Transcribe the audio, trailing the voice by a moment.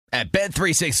At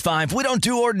Bet365, we don't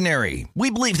do ordinary. We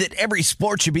believe that every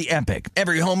sport should be epic.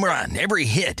 Every home run, every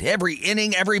hit, every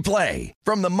inning, every play.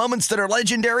 From the moments that are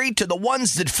legendary to the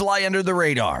ones that fly under the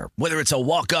radar. Whether it's a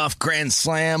walk-off grand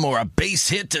slam or a base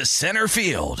hit to center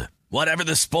field. Whatever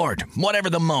the sport, whatever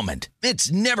the moment.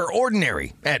 It's never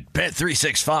ordinary at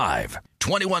Bet365.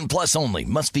 21 plus only.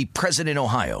 Must be present in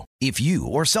Ohio. If you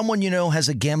or someone you know has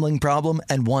a gambling problem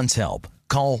and wants help,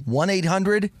 call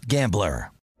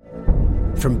 1-800-GAMBLER.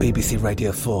 From BBC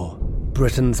Radio 4,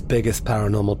 Britain's biggest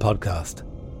paranormal podcast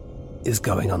is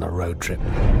going on a road trip.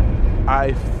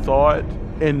 I thought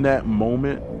in that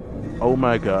moment, oh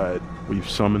my God, we've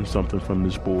summoned something from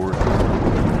this board.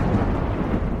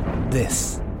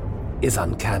 This is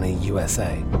Uncanny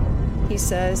USA. He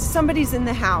says, somebody's in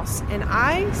the house, and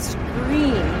I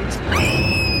screamed.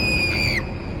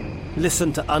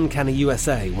 Listen to Uncanny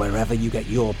USA wherever you get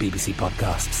your BBC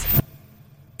podcasts,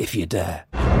 if you dare.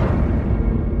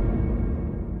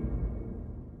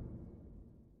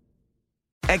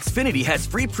 Xfinity has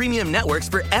free premium networks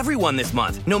for everyone this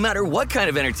month, no matter what kind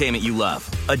of entertainment you love.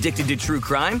 Addicted to true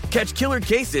crime? Catch killer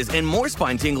cases and more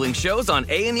spine-tingling shows on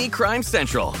A&E Crime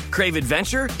Central. Crave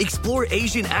adventure? Explore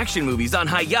Asian action movies on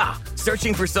Hi-YAH.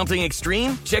 Searching for something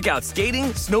extreme? Check out skating,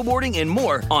 snowboarding, and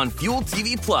more on Fuel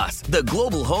TV Plus, the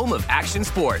global home of action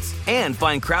sports. And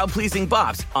find crowd-pleasing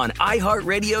bops on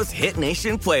iHeartRadio's Hit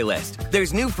Nation playlist.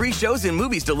 There's new free shows and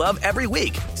movies to love every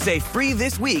week. Say free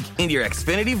this week in your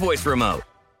Xfinity voice remote.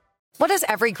 What does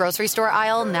every grocery store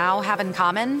aisle now have in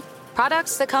common?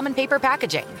 Products that come in paper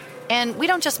packaging. And we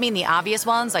don't just mean the obvious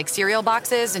ones like cereal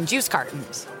boxes and juice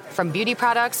cartons. From beauty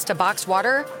products to boxed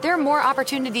water, there are more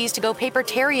opportunities to go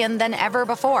papertarian than ever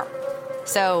before.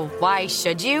 So why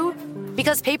should you?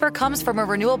 Because paper comes from a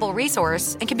renewable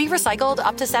resource and can be recycled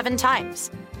up to 7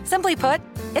 times. Simply put,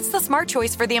 it's the smart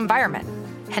choice for the environment.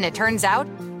 And it turns out,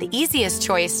 the easiest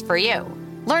choice for you.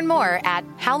 Learn more at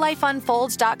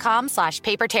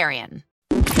howlifeunfolds.com/papertarian.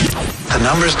 The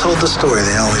numbers told the story,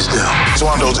 they always do. It's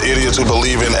one of those idiots who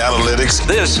believe in analytics.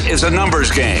 This is a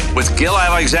numbers game with Gil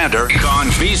Alexander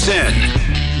on VSiN.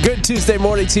 Good Tuesday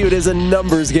morning to you. It is a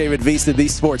numbers game at VSiN, the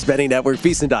sports betting network,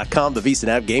 VSiN.com, the VSiN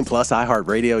app, Game Plus,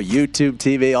 iHeartRadio, YouTube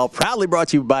TV, all proudly brought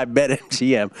to you by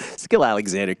BetMGM. Skill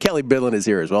Alexander. Kelly Bidlin is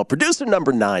here as well. Producer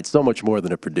number 9, so much more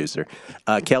than a producer.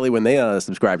 Kelly, when they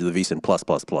subscribe to the VSiN Plus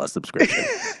subscription,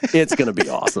 it's going to be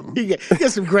awesome. You get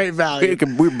some great value.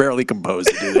 We're barely composed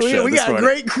to do this show. We got a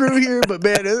great crew here, but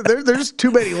man, there's too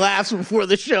many laughs before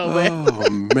the show, man. Oh,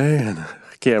 man.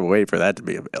 Can't wait for that to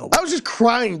be available. I was just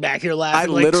crying back here laughing.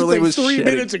 I literally was 3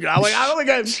 minutes ago. I don't think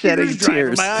I have shedding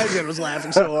tears. My eyes I was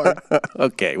laughing so hard.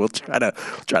 Okay, we'll try to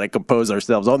compose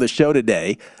ourselves. On the show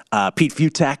today, Pete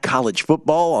Fiutak, college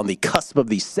football on the cusp of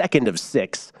the second of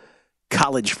 6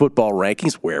 college football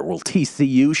rankings. Where will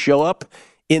TCU show up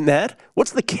in that?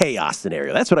 What's the chaos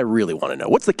scenario? That's what I really want to know.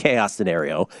 What's the chaos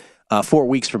scenario 4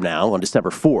 weeks from now on December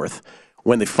 4th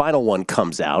when the final one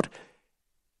comes out?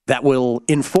 That will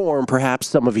inform perhaps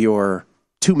some of your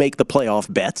to make the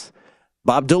playoff bets.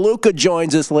 Bob DeLuca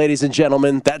joins us, ladies and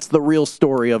gentlemen. That's the real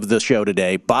story of the show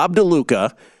today. Bob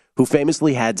DeLuca, who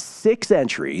famously had 6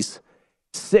 entries,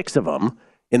 6 of them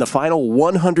in the final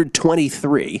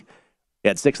 123. He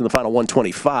had 6 in the final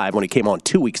 125 when he came on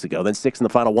 2 weeks ago, then 6 in the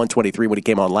final 123 when he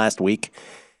came on last week.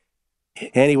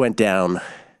 And he went down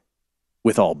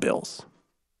with all Bills.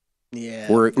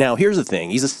 Yeah. Now, here's the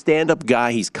thing. He's a stand-up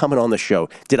guy. He's coming on the show.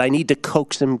 Did I need to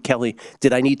coax him, Kelly?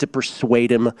 Did I need to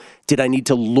persuade him? Did I need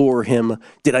to lure him?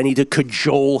 Did I need to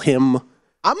cajole him?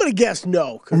 I'm going to guess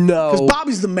no. No. Because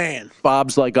Bobby's the man.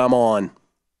 Bob's like, I'm on.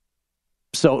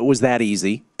 So it was that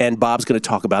easy. And Bob's going to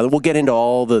talk about it. We'll get into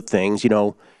all the things. You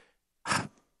know,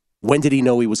 when did he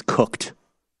know he was cooked?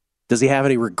 Does he have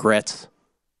any regrets?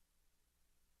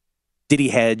 Did he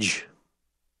hedge?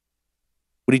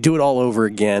 Would he do it all over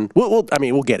again? We'll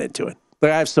get into it. But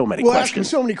I have so many questions. We'll ask him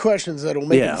so many questions that will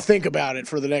make him think about it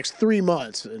for the next 3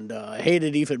 months and hate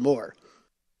it even more.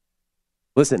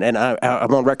 Listen, and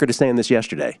I'm on record as saying this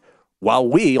yesterday. While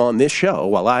we on this show,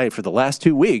 for the last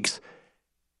 2 weeks,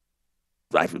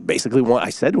 I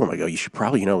said to him, I go, you should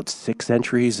probably, it's 6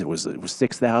 entries. It was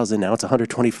 6,000. Now it's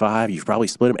 125. You should probably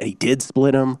split them. And he did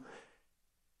split them.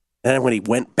 And then when he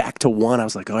went back to 1, I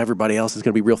was like, oh, everybody else is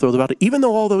going to be real thrilled about it. Even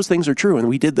though all those things are true, and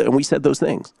we said those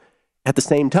things. At the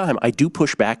same time, I do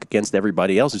push back against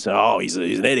everybody else who said, oh, he's an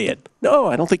idiot. No,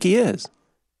 I don't think he is.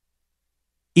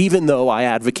 Even though I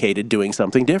advocated doing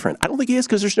something different. I don't think he is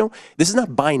because this is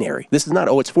not binary. This is not,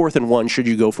 it's 4th and 1. Should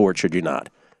you go for it? Should you not?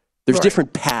 There's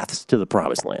different paths to the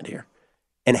promised land here.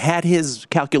 And had his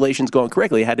calculations gone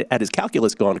correctly, had his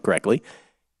calculus gone correctly,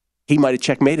 he might have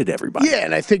checkmated everybody. Yeah,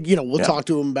 and I think, we'll talk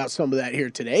to him about some of that here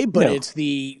today, but it's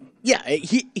he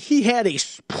had a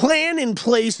plan in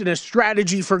place and a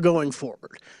strategy for going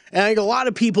forward. And I think a lot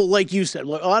of people, like you said, a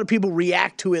lot of people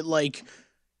react to it like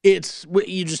it's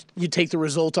you take the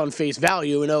result on face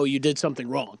value and, you did something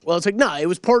wrong. Well, it's like, no, it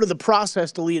was part of the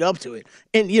process to lead up to it.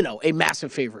 And, a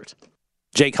massive favorite.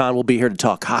 Jay Kahn will be here to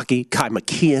talk hockey. Kai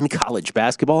McKeon, college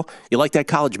basketball. You like that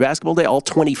college basketball day? All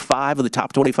 25 of the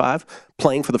top 25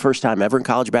 playing for the first time ever in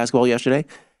college basketball yesterday.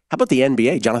 How about the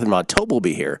NBA? Jonathan Montoba will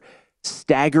be here,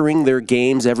 staggering their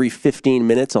games every 15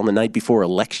 minutes on the night before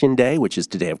Election Day, which is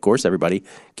today, of course. Everybody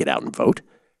get out and vote.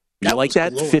 You like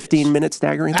that 15-minute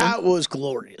staggering thing? That was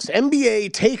glorious.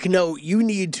 NBA, take note. You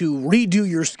need to redo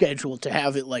your schedule to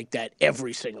have it like that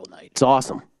every single night. It's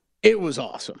awesome. It was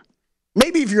awesome.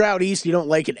 Maybe if you're out east, you don't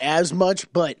like it as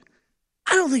much, but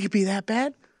I don't think it'd be that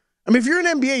bad. I mean, if you're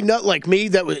an NBA nut like me,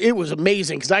 it was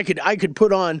amazing because I could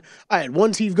put on. I had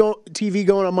one TV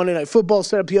going on Monday Night Football,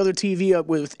 set up the other TV up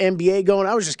with NBA going.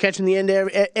 I was just catching the end of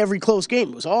every close game.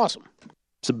 It was awesome.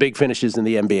 Some big finishes in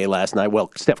the NBA last night.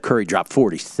 Well, Steph Curry dropped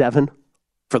 47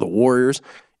 for the Warriors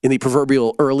in the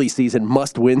proverbial early season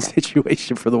must-win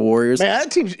situation for the Warriors. Man,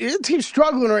 that team's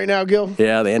struggling right now, Gil.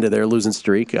 Yeah, they ended their losing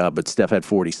streak, but Steph had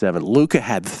 47. Luka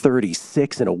had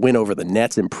 36 in a win over the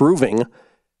Nets, improving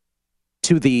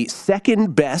to the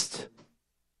second-best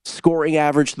scoring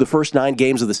average to the first 9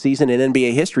 games of the season in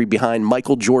NBA history behind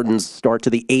Michael Jordan's start to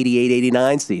the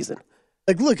 88-89 season.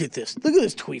 Like, look at this. Look at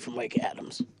this tweet from Mike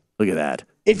Adams. Look at that.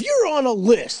 If you're on a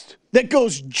list that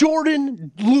goes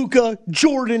Jordan, Luka,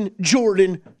 Jordan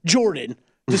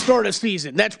to start a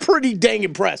season, that's pretty dang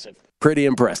impressive. Pretty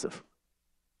impressive.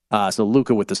 So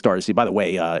Luka with the start. See, by the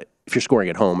way, if you're scoring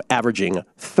at home, averaging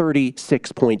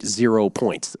 36.0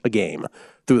 points a game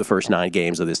through the first 9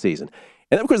 games of this season.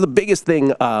 And then, of course, the biggest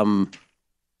thing,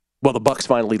 the Bucks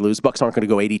finally lose. Bucks aren't going to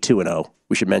go 82-0.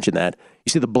 We should mention that. You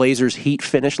see the Blazers Heat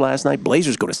finish last night?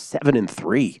 Blazers go to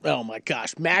 7-3. Oh, my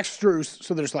gosh. Max Strus,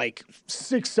 so there's like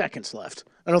 6 seconds left.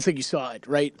 I don't think you saw it,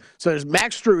 right? So there's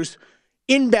Max Strus,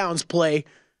 inbounds play,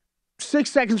 6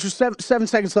 seconds or 7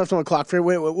 seconds left on the clock.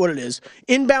 Forget what it is.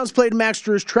 Inbounds play to Max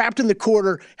Strus, trapped in the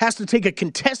quarter, has to take a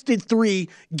contested 3,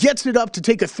 gets it up to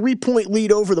take a 3-point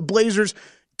lead over the Blazers.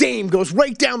 Dame goes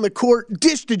right down the court,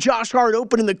 dish to Josh Hart,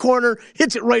 open in the corner,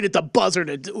 hits it right at the buzzer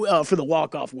for the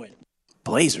walk-off win.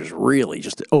 Blazers really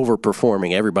just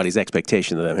overperforming everybody's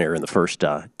expectation of them here in the first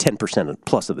 10%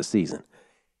 plus of the season.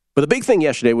 But the big thing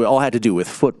yesterday, we all had to do with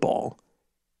football.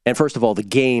 And first of all, the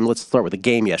game, let's start with the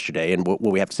game yesterday and what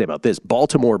we have to say about this.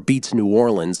 Baltimore beats New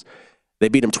Orleans. They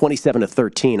beat them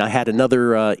 27-13. I had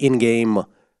another in-game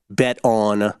bet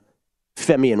on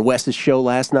Femi and Wes's show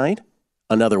last night.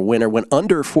 Another winner, went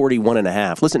under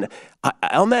 41.5. Listen,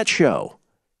 on that show,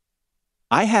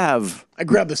 I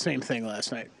grabbed the same thing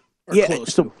last night. Yeah,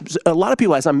 so a lot of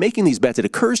people, as I'm making these bets, it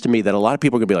occurs to me that a lot of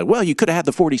people are going to be like, well, you could have had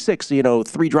the 46,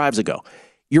 3 drives ago.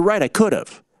 You're right, I could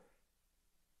have.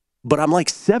 But I'm like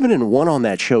 7-1 on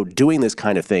that show doing this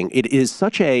kind of thing. It is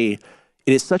such a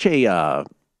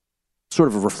sort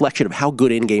of a reflection of how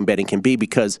good in-game betting can be,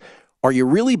 because are you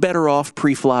really better off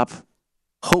pre-flop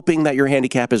hoping that your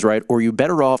handicap is right, or are you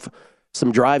better off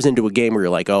some drives into a game where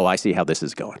you're like, oh, I see how this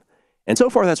is going? And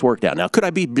so far, that's worked out. Now, could I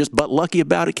be just butt lucky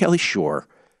about it, Kelly? Sure.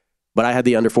 But I had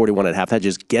the under 41.5. That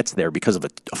just gets there because of a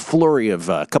flurry of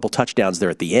a couple touchdowns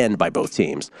there at the end by both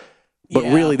teams. But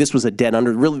really, this was a dead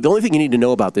under. Really, the only thing you need to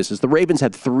know about this is the Ravens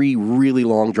had 3 really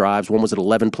long drives. One was an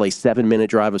 11-play, 7-minute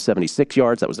drive of 76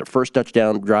 yards. That was their first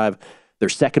touchdown drive. Their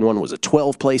second one was a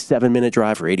 12-play, 7-minute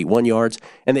drive for 81 yards.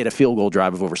 And they had a field goal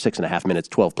drive of over 6.5 minutes,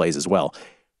 12 plays as well.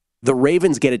 The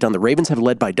Ravens get it done. The Ravens have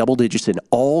led by double digits in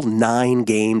all 9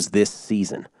 games this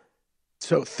season.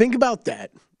 So think about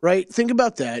that, right? Think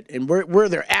about that and where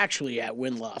they're actually at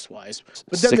win-loss-wise.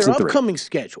 But then their upcoming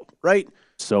schedule, right?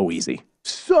 So easy.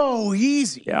 So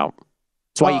easy. Yeah.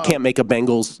 That's why you can't make a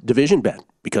Bengals division bet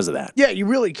because of that. Yeah, you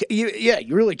really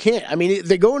can't. I mean,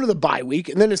 they go into the bye week,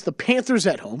 and then it's the Panthers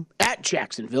at home, at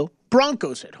Jacksonville,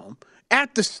 Broncos at home,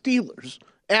 at the Steelers,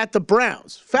 at the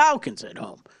Browns, Falcons at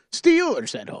home,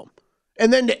 Steelers at home,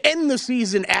 and then to end the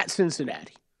season at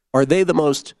Cincinnati. Are they the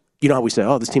most, you know how we say,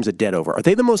 oh, this team's a dead over. Are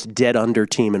they the most dead under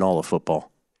team in all of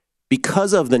football?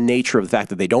 Because of the nature of the fact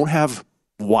that they don't have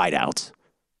wideouts.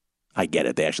 I get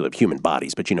it. They actually have human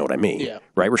bodies, but you know what I mean,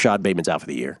 right? Rashad Bateman's out for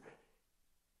the year.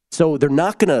 So they're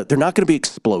not gonna be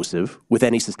explosive with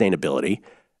any sustainability.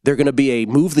 They're going to be a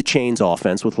move the chains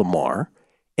offense with Lamar.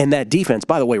 And that defense,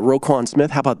 by the way, Roquan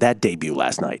Smith, how about that debut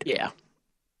last night? Yeah.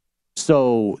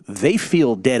 So they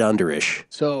feel dead under-ish.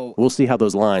 So we'll see how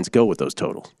those lines go with those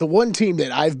totals. The one team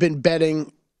that I've been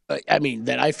betting I mean,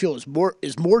 that I feel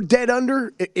is more dead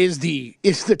under is the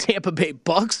Tampa Bay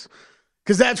Bucks,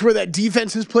 because that's where that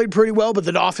defense has played pretty well, but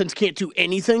the offense can't do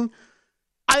anything.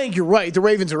 I think you're right. The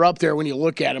Ravens are up there when you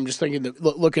look at them. Just thinking,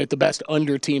 looking at the best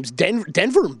under teams,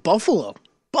 Denver and Buffalo.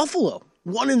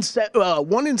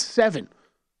 1-7,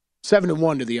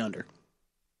 7-1 to the under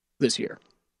this year.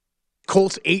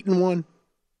 Colts 8-1.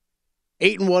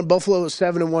 8-1. Buffalo is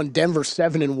 7-1. Denver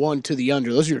 7-1 to the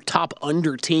under. Those are your top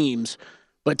under teams.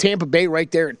 But Tampa Bay right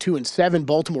there at 2-7.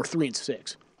 Baltimore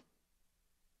 3-6.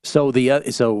 So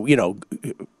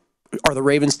are the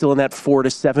Ravens still in that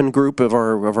 4-7 group of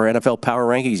our NFL power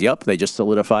rankings? Yep, they just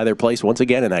solidify their place once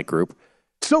again in that group.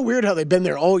 It's so weird how they've been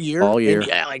there all year. All year. And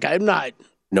yeah, I'm not.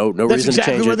 No that's reason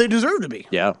exactly to change where it. they deserve to be.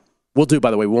 Yeah. By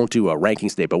the way, we won't do a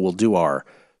rankings day, but we'll do our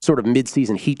sort of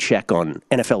midseason heat check on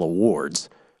NFL awards.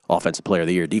 Offensive Player of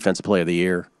the Year, Defensive Player of the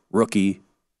Year, Rookie,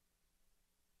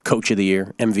 Coach of the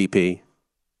Year, MVP,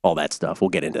 all that stuff. We'll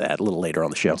get into that a little later on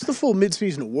the show. It's the full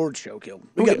midseason award show, Gil.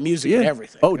 We got music and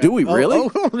everything. Oh, do we really?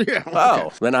 Yeah.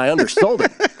 Oh, then I undersold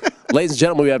it. Ladies and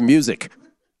gentlemen, we have music.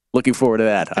 Looking forward to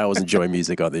that. I always enjoy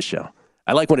music on this show.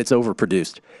 I like when it's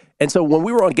overproduced. And so when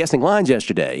we were on Guessing Lines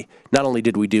yesterday, not only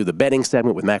did we do the betting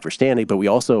segment with Mac Verstandy, but we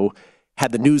also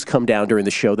had the news come down during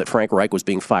the show that Frank Reich was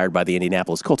being fired by the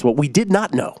Indianapolis Colts. What we did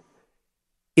not know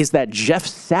is that Jeff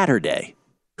Saturday,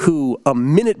 who a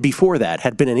minute before that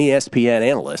had been an ESPN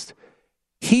analyst,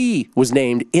 he was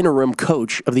named interim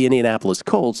coach of the Indianapolis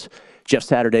Colts. Jeff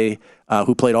Saturday,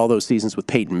 who played all those seasons with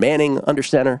Peyton Manning under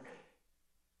center,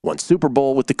 won Super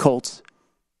Bowl with the Colts.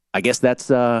 I guess that's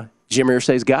Jim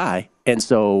Irsay's guy. And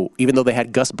so even though they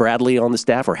had Gus Bradley on the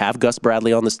staff, or have Gus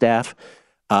Bradley on the staff,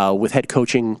 with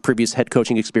previous head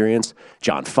coaching experience,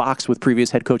 John Fox with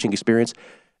previous head coaching experience,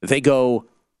 they go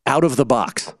out of the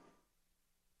box.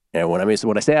 And when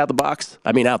I say out of the box,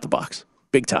 I mean out the box,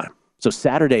 big time. So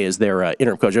Saturday is their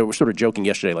interim coach. We were sort of joking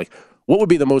yesterday, like, what would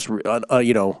be the most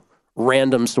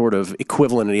random sort of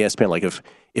equivalent in ESPN? Like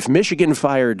if Michigan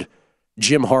fired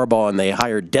Jim Harbaugh and they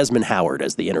hired Desmond Howard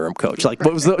as the interim coach, like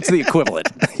what's the equivalent?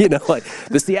 Like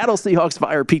the Seattle Seahawks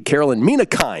fire Pete Carroll and Mina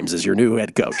Kimes as your new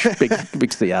head coach.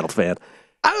 Big Seattle fan.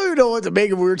 I don't even know what to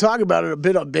make of it. We were talking about it a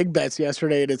bit on Big Bets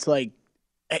yesterday, and it's like,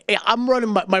 I'm running,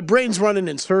 my brain's running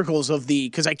in circles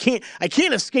because I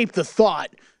can't escape the thought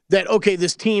that, okay,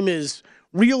 this team is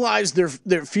realized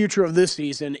their future of this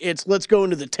season. It's let's go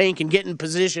into the tank and get in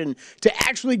position to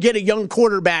actually get a young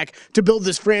quarterback to build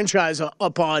this franchise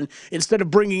upon, instead of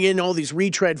bringing in all these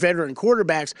retread veteran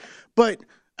quarterbacks. But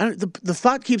the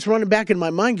thought keeps running back in my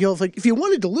mind, Gil. Like, if you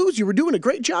wanted to lose, you were doing a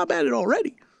great job at it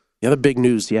already. The other big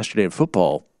news yesterday in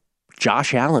football,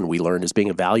 Josh Allen, we learned, is being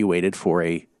evaluated for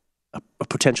a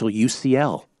potential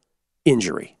UCL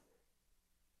injury.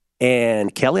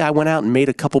 And Kelly, I went out and made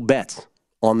a couple bets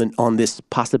on this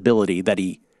possibility that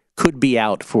he could be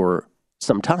out for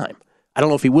some time. I don't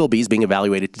know if he will be. He's being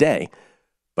evaluated today.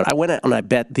 But I went out and I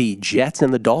bet the Jets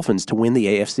and the Dolphins to win the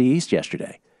AFC East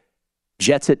yesterday.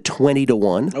 Jets at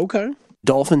 20-1. Okay.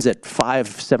 Dolphins at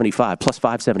 575, plus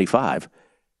 575,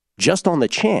 just on the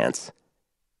chance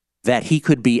that he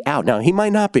could be out. Now, he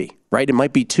might not be, right? It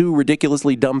might be two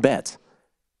ridiculously dumb bets.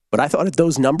 But I thought at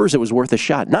those numbers, it was worth a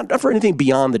shot. Not for anything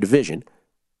beyond the division,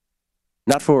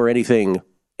 not for anything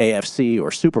AFC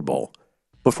or Super Bowl,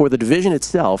 but for the division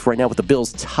itself, right now with the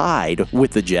Bills tied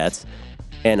with the Jets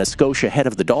and a skosh ahead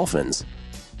of the Dolphins,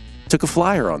 took a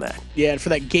flyer on that. Yeah, and for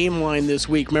that game line this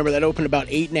week, remember that opened about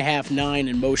 8.5, 9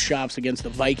 in most shops against the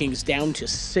Vikings, down to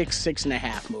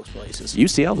 6.5 most places.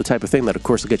 UCL, the type of thing that, of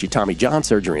course, will get you Tommy John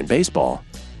surgery in baseball.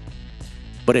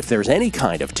 But if there's any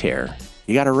kind of tear,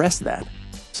 you got to rest that.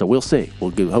 So we'll see.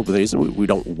 We'll hope we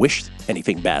don't wish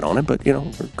anything bad on it, but,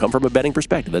 come from a betting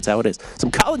perspective. That's how it is. Some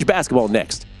college basketball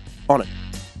next on it.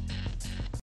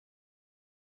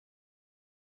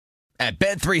 At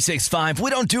Bet365, we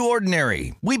don't do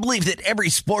ordinary. We believe that every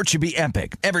sport should be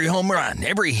epic. Every home run,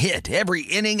 every hit, every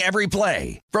inning, every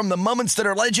play. From the moments that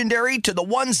are legendary to the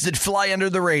ones that fly under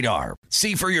the radar.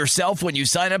 See for yourself when you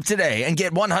sign up today and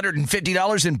get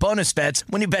 $150 in bonus bets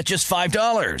when you bet just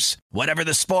 $5. Whatever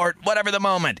the sport, whatever the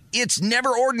moment, it's never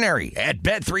ordinary at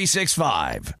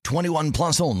Bet365. 21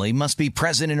 plus only. Must be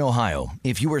present in Ohio.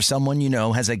 If you or someone you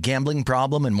know has a gambling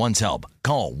problem and wants help,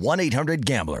 call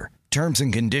 1-800-GAMBLER. Terms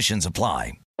and conditions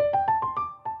apply.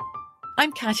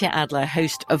 I'm Katya Adler,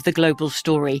 host of The Global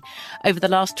Story. Over the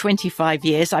last 25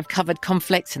 years, I've covered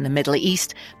conflicts in the Middle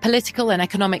East, political and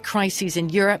economic crises in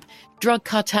Europe, drug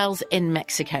cartels in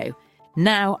Mexico.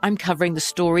 Now I'm covering the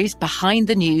stories behind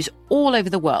the news all over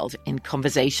the world in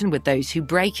conversation with those who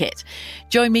break it.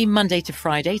 Join me Monday to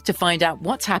Friday to find out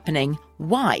what's happening,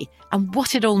 why, and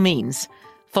what it all means.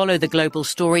 Follow The Global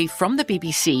Story from the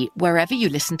BBC wherever you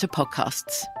listen to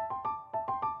podcasts.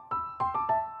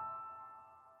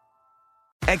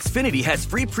 Xfinity has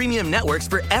free premium networks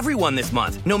for everyone this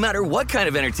month, no matter what kind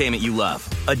of entertainment you love.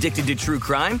 Addicted to true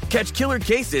crime? Catch killer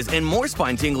cases and more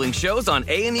spine-tingling shows on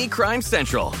A&E Crime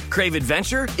Central. Crave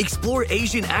adventure? Explore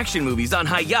Asian action movies on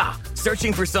Hi-YAH.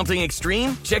 Searching for something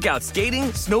extreme? Check out skating,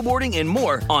 snowboarding, and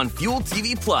more on Fuel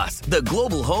TV Plus, the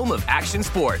global home of action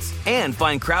sports. And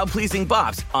find crowd-pleasing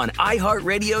bops on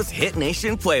iHeartRadio's Hit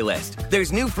Nation playlist.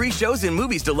 There's new free shows and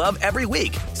movies to love every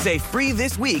week. Say free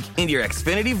this week in your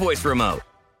Xfinity voice remote.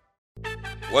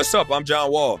 What's up? I'm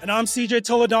John Wall. And I'm CJ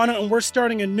Toledano, and we're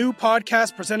starting a new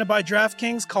podcast presented by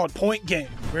DraftKings called Point Game.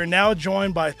 We're now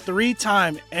joined by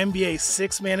three-time NBA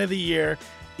Sixth Man of the Year,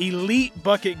 elite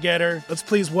bucket getter. Let's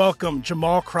please welcome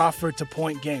Jamal Crawford to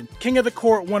Point Game. King of the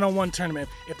Court one-on-one tournament.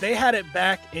 If they had it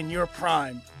back in your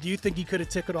prime, do you think you could have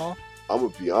took it all? I'm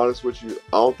going to be honest with you.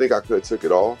 I don't think I could have took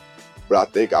it all, but I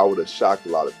think I would have shocked a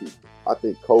lot of people. I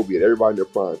think Kobe and everybody in their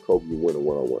prime, Kobe would win a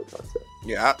one-on-one contest.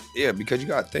 Yeah, because you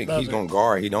got to think, he's going to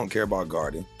guard. He don't care about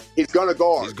guarding. He's going to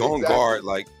guard. He's going to guard.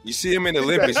 Like, you see him in the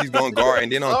Olympics, he's going to guard.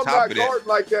 And then on top of that. I'm not guarding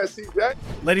like that, CJ.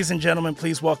 Ladies and gentlemen,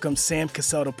 please welcome Sam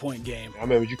Cassell to Point Game. I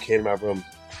remember you came out from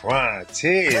crying,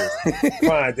 tears,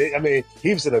 crying. I mean,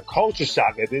 he was in a culture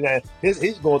shock. And then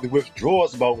he's going through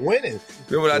withdrawals about winning.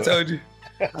 Remember what I told you?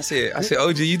 I said,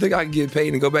 OG, you think I can get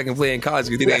paid and go back and play in college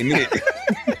because it ain't it?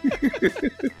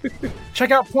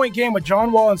 Check out Point Game with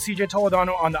John Wall and CJ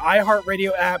Toledano on the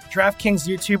iHeartRadio app, DraftKings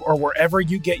YouTube, or wherever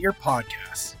you get your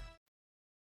podcasts.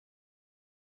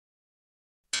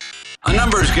 A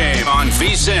numbers game on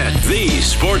VSiN, the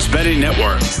sports betting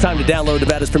network. It's time to download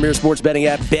Nevada's premier sports betting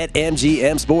app,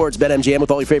 BetMGM Sports. BetMGM with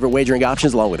all your favorite wagering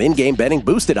options, along with in-game betting,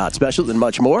 boosted odds specials, and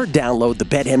much more. Download the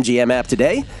BetMGM app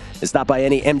today and stop by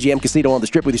any MGM casino on the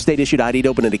Strip with your state-issued ID to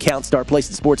open an account. Start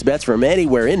placing sports bets from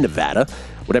anywhere in Nevada.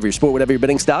 Whatever your sport, whatever your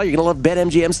betting style, you're going to love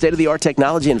BetMGM's state-of-the-art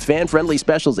technology and fan-friendly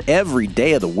specials every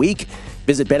day of the week.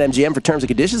 Visit BetMGM for terms and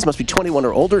conditions. Must be 21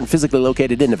 or older and physically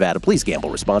located in Nevada. Please gamble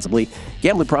responsibly.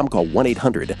 Gambling problem? Call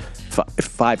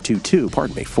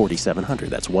 1-800-522-4700.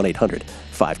 That's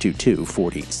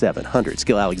 1-800-522-4700.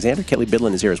 Skill Alexander. Kelly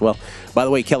Bidlin is here as well. By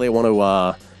the way, Kelly, I want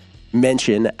to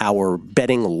mention our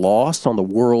betting loss on the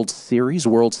World Series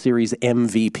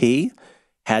MVP.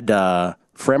 Had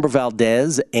Framber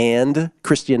Valdez and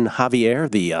Christian Javier,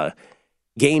 the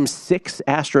Game 6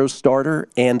 Astros starter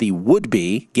and the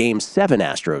would-be Game 7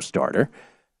 Astros starter.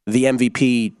 The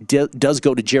MVP does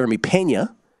go to Jeremy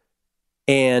Pena.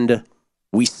 And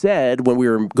we said when we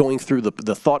were going through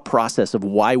the thought process of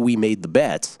why we made the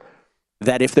bets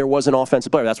that if there was an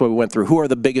offensive player, that's why we went through who are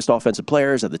the biggest offensive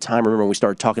players. At the time, remember when we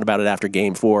started talking about it after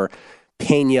Game 4,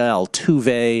 Pena,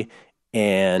 Altuve,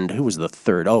 and who was the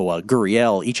third?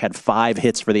 Gurriel. Each had 5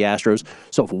 hits for the Astros.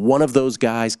 So if one of those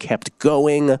guys kept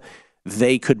going,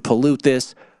 they could pollute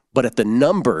this, but at the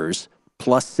numbers,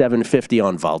 plus 750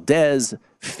 on Valdez,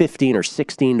 15 or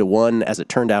 16 to 1 as it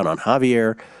turned out on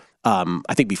Javier.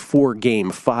 I think before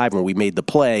Game 5 when we made the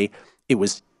play, it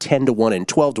was 10 to 1 and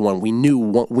 12 to 1. We knew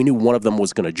one of them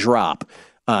was going to drop,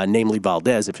 namely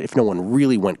Valdez, if no one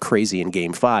really went crazy in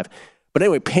Game 5. But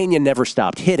anyway, Pena never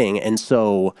stopped hitting, and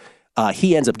so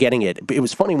he ends up getting it. It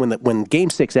was funny when Game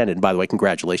 6 ended, and by the way,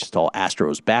 congratulations to all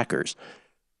Astros backers.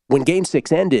 When Game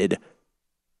 6 ended,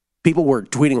 people were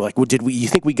tweeting like, well, you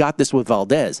think we got this with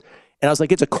Valdez? And I was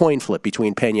like, it's a coin flip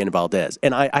between Pena and Valdez.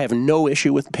 And I have no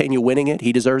issue with Pena winning it.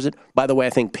 He deserves it. By the way, I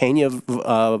think Pena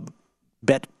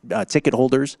bet ticket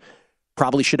holders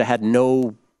probably should have had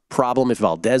no problem if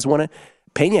Valdez won it.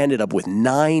 Pena ended up with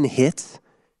 9 hits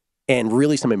and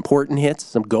really some important hits,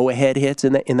 some go-ahead hits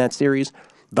in that series.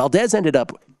 Valdez ended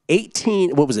up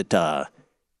 18 strikeouts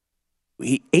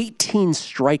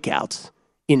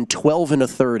in 12 and a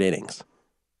third innings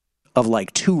of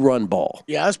like 2-run ball.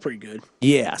 Yeah, that's pretty good.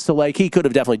 Yeah, so like he could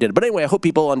have definitely did it. But anyway, I hope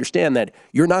people understand that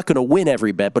you're not going to win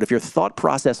every bet, but if your thought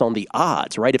process on the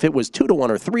odds, right, if it was 2 to 1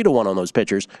 or 3 to 1 on those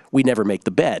pitchers, we never make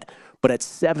the bet. But at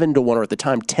 7 to 1 or at the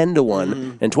time 10 to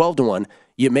 1 and 12 to 1,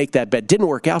 you make that bet. Didn't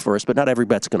work out for us, but not every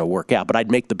bet's going to work out. But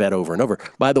I'd make the bet over and over.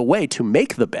 By the way, to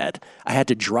make the bet, I had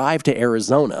to drive to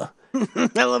Arizona.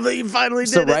 I love that you finally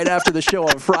did it. So right after the show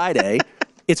on Friday,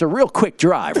 it's a real quick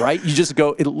drive, right? You just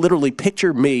go, literally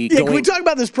picture me going. Can we talk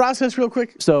about this process real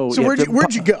quick? So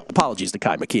where'd you go? Apologies to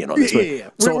Kai McKeon on this.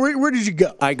 Yeah. So where did you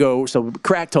go? I go, so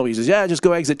Crack told me, he says, yeah, just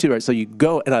go exit 2. Right? So you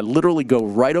go, and I literally go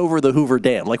right over the Hoover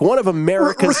Dam, like one of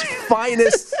America's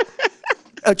finest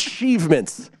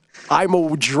achievements.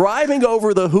 I'm driving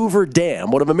over the Hoover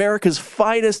Dam, one of America's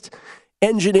finest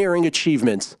engineering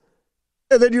achievements.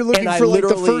 And then you're looking for like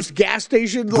the first gas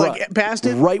station like past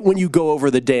it? Right when you go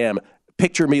over the dam,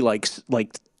 picture me like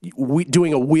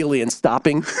doing a wheelie and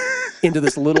stopping into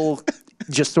this little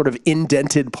just sort of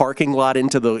indented parking lot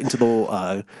into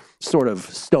the sort of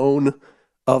stone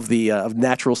of the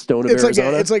natural stone of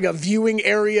Arizona. It's like a viewing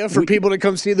area for people to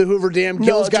come see the Hoover Dam.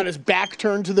 Gil's got his back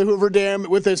turned to the Hoover Dam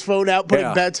with his phone out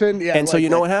putting bets in. Yeah, and so you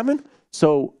know what happened?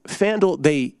 So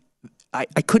FanDuel, I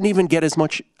couldn't even get as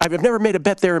much. I've never made a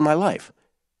bet there in my life.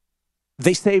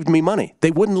 They saved me money.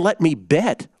 They wouldn't let me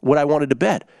bet what I wanted to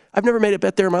bet. I've never made a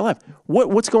bet there in my life.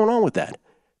 What's going on with that?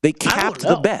 They capped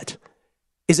the bet.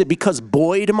 Is it because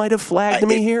Boyd might have flagged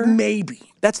me here? Maybe.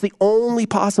 That's the only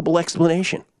possible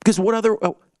explanation. Because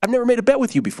I've never made a bet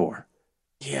with you before.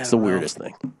 Yeah, it's the weirdest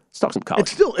thing. Let's talk some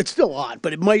college. It's still odd,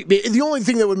 but it might be. The only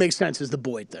thing that would make sense is the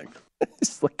Boyd thing.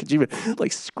 It's like, could you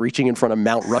like screeching in front of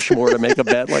Mount Rushmore to make a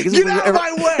bet? Like, get out of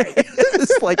my way!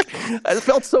 It's like, I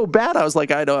felt so bad. I was like,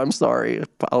 I know, I'm sorry.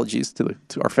 Apologies to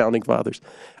our founding fathers.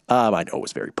 I know it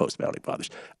was very post-founding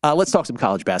fathers. Let's talk some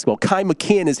college basketball. Kai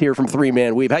McKeon is here from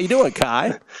 3-Man Weave. How you doing,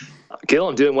 Kai? Gil,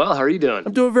 I'm doing well. How are you doing?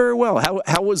 I'm doing very well.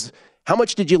 How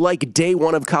much did you like day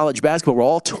one of college basketball where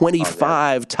all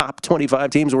 25 top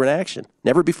 25 teams were in action?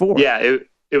 Never before. Yeah,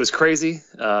 it was crazy.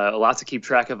 A lot to keep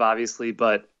track of, obviously,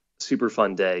 but super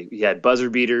fun day. You had buzzer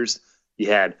beaters. You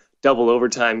had double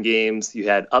overtime games. You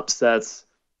had upsets.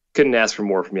 Couldn't ask for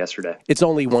more from yesterday. It's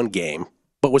only one game,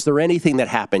 but was there anything that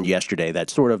happened yesterday that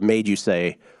sort of made you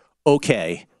say,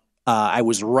 okay, I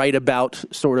was right about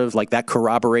sort of like that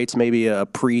corroborates maybe a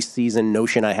preseason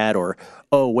notion I had, or,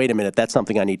 oh, wait a minute, that's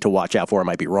something I need to watch out for, I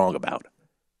might be wrong about?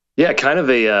 Yeah, kind of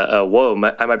a whoa,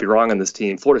 I might be wrong on this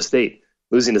team. Florida State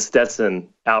losing to Stetson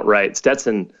outright.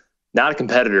 Stetson, not a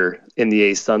competitor in the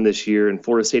A-Sun this year, and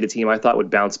Florida State, a team I thought would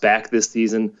bounce back this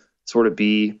season, sort of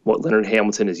be what Leonard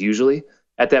Hamilton is usually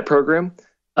at that program.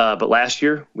 But last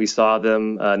year, we saw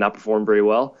them not perform very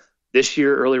well. This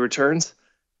year, early returns,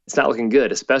 it's not looking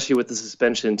good, especially with the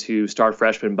suspension to star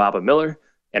freshman Baba Miller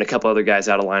and a couple other guys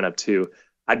out of lineup too.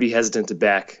 I'd be hesitant to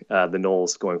back the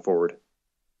Noles going forward.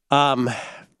 There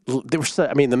were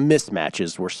the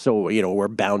mismatches were so, were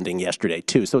bounding yesterday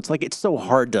too. So it's so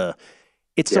hard to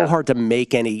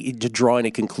draw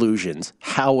any conclusions.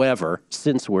 However,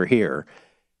 since we're here,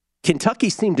 Kentucky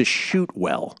seemed to shoot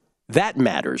well. That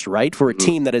matters, right? For a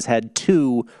team that has had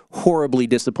 2 horribly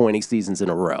disappointing seasons in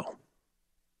a row.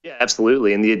 Yeah,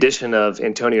 absolutely. And the addition of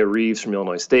Antonio Reeves from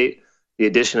Illinois State, the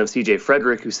addition of C.J.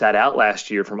 Frederick, who sat out last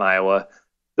year from Iowa,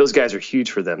 those guys are huge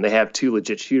for them. They have 2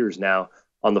 legit shooters now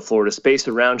on the floor to space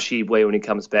around Tshiebwe when he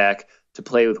comes back, to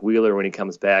play with Wheeler when he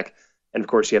comes back. And, of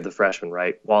course, you have the freshmen,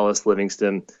 right? Wallace,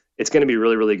 Livingston. It's going to be a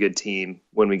really, really good team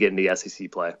when we get into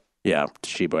SEC play. Yeah,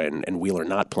 Tshiebwe and Wheeler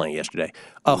not playing yesterday.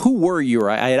 Who were you?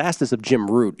 I had asked this of Jim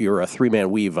Root. You're a 3-Man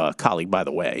Weave colleague, by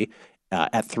the way,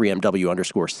 at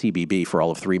 3MW_CBB for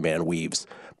all of 3-Man Weave's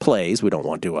plays. We don't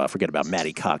want to forget about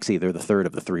Matty Cox either, the third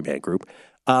of the 3-Man group.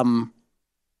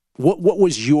 What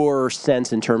was your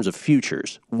sense in terms of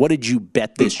futures? What did you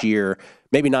bet this year?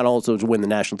 Maybe not also to win the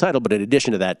national title, but in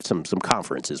addition to that, some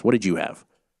conferences. What did you have?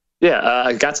 Yeah,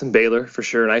 I got some Baylor for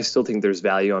sure, and I still think there's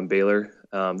value on Baylor.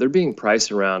 They're being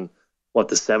priced around, the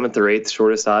 7th or 8th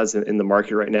shortest odds in the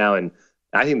market right now, and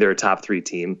I think they're a top 3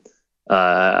 team.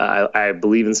 I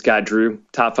believe in Scott Drew,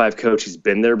 top 5 coach. He's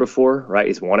been there before, right?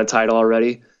 He's won a title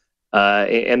already,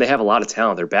 and they have a lot of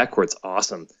talent. Their backcourt's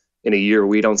awesome in a year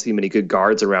we don't see many good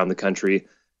guards around the country.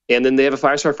 And then they have a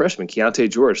 5-star freshman, Keontae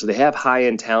George. So they have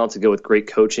high-end talent to go with great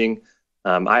coaching.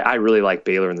 I really like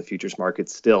Baylor in the futures market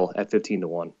still at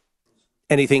 15-1.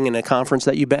 Anything in a conference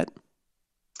that you bet?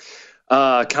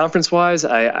 Conference-wise,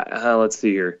 let's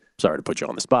see here. Sorry to put you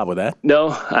on the spot with that. No,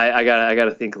 I got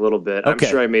to think a little bit. Okay.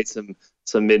 I'm sure I made some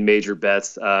mid-major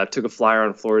bets. Took a flyer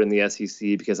on Florida in the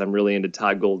SEC because I'm really into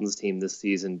Todd Golden's team this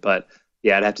season. But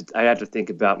yeah, I'd have to think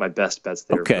about my best bets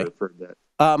there for a bit.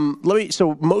 A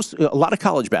lot of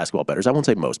college basketball bettors, I won't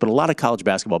say most, but a lot of college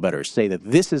basketball bettors say that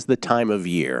this is the time of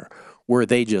year where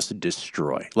they just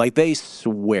destroy. Like they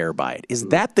swear by it. Is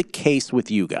that the case with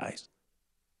you guys?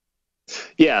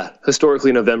 Yeah,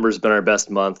 historically November's been our best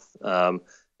month. And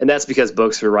that's because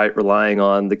books are relying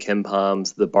on the Ken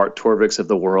Palms, the Bart Torviks of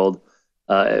the world,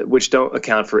 which don't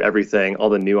account for everything, all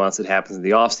the nuance that happens in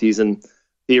the offseason.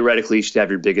 Theoretically, you should have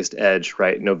your biggest edge,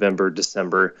 right? November,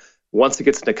 December. Once it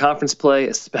gets into conference play,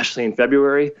 especially in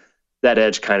February, that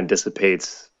edge kind of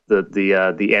dissipates. The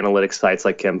analytics sites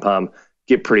like Ken Palm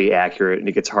get pretty accurate, and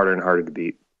it gets harder and harder to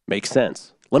beat. Makes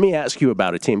sense. Let me ask you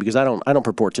about a team because I don't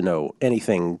purport to know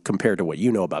anything compared to what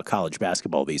you know about college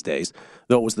basketball these days.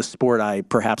 Though it was the sport I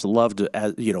perhaps loved,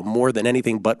 more than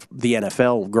anything but the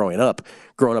NFL growing up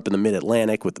in the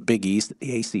Mid-Atlantic with the Big East,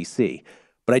 the ACC.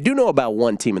 But I do know about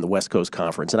one team in the West Coast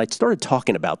Conference, and I started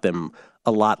talking about them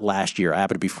a lot last year. I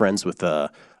happen to be friends with a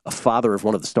father of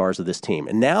one of the stars of this team,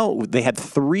 and now they had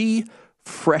 3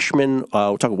 freshmen,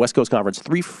 we're talking West Coast Conference,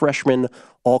 3 freshmen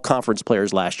all-conference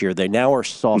players last year. They now are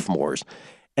sophomores.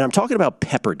 And I'm talking about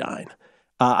Pepperdine.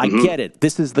 I get it.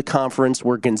 This is the conference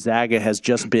where Gonzaga has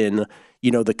just been,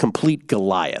 the complete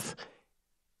Goliath.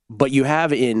 But you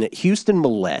have in Houston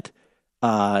Millett,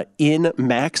 in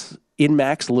Max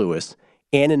Lewis,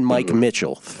 and in Mike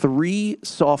Mitchell, 3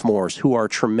 sophomores who are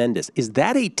tremendous. Is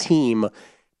that a team,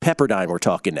 Pepperdine we're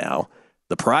talking now,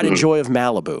 the pride and joy of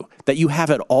Malibu, that you have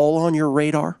it all on your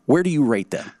radar? Where do you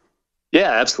rate them?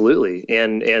 Yeah, absolutely.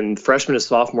 And freshman to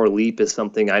sophomore leap is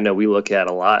something I know we look at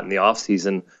a lot in the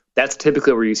offseason. That's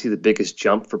typically where you see the biggest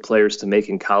jump for players to make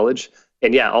in college.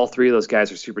 And yeah, all 3 of those guys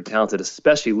are super talented,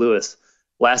 especially Lewis.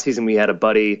 Last season, we had a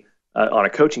buddy on a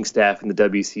coaching staff in the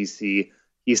WCC.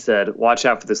 He said, watch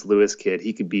out for this Lewis kid.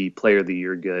 He could be player of the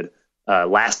year good.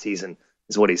 Last season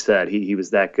is what he said. He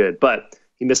was that good. But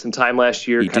he missed some time last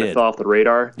year, kind of fell off the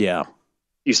radar. Yeah.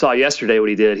 You saw yesterday what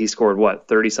he did. He scored,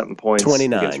 30-something points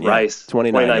 29, against Rice.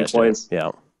 29 points. Yeah.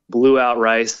 Blew out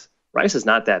Rice. Rice is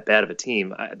not that bad of a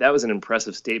team. That was an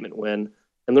impressive statement win.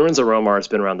 And Lorenzo Romar has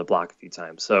been around the block a few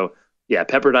times. So, yeah,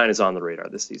 Pepperdine is on the radar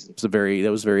this season. That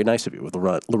was very nice of you with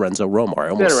Lorenzo Romar.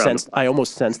 I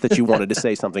almost sensed that you wanted to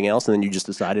say something else, and then you just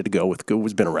decided to go with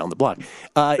who's been around the block.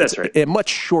 That's right. A much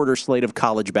shorter slate of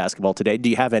college basketball today. Do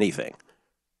you have anything?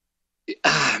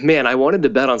 Man, I wanted to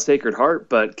bet on Sacred Heart,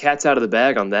 but cat's out of the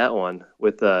bag on that one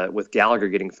with Gallagher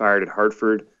getting fired at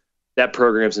Hartford. That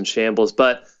program's in shambles.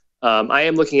 But I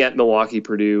am looking at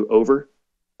Milwaukee-Purdue over.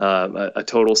 A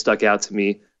total stuck out to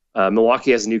me.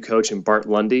 Milwaukee has a new coach in Bart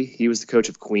Lundy. He was the coach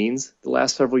of Queens the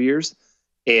last several years,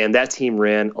 and that team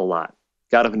ran a lot.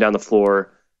 Got up and down the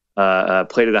floor,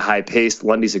 played at a high pace.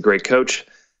 Lundy's a great coach.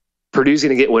 Purdue's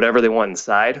going to get whatever they want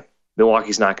inside.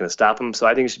 Milwaukee's not going to stop them, so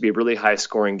I think it should be a really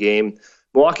high-scoring game.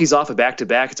 Milwaukee's off a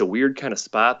back-to-back. It's a weird kind of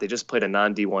spot. They just played a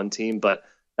non-D1 team, but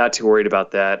not too worried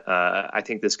about that. I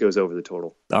think this goes over the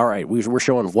total. All right, we're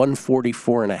showing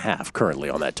 144.5 currently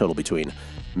on that total between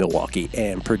Milwaukee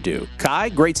and Purdue. Kai,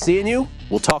 great seeing you.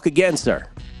 We'll talk again, sir.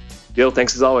 Gil,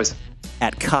 thanks as always.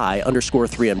 At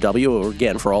Kai_3MW, or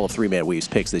again, for all of Three Man Weave's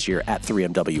picks this year, at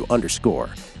 3MW_CBB.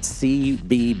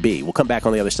 We'll come back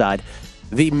on the other side.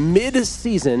 The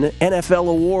mid-season NFL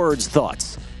awards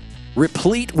thoughts,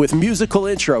 replete with musical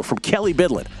intro from Kelly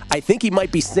Bidlin. I think he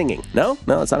might be singing. No,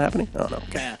 that's not happening? Oh, no.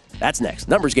 Okay. That's next.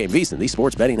 Numbers Game, VSiN, the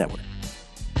Sports Betting Network.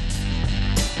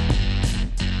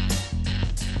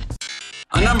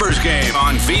 A numbers game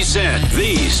on VSiN,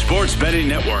 the Sports Betting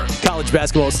Network. College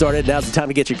basketball started. Now's the time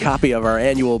to get your copy of our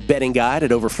annual betting guide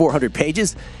at over 400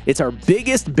 pages. It's our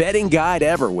biggest betting guide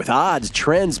ever with odds,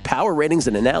 trends, power ratings,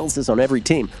 and analysis on every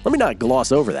team. Let me not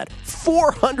gloss over that.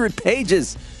 400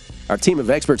 pages. Our team of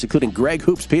experts, including Greg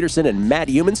Hoops Peterson and Matt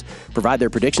Humans, provide their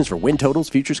predictions for win totals,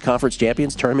 futures, conference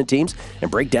champions, tournament teams,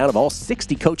 and breakdown of all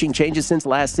 60 coaching changes since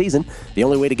last season. The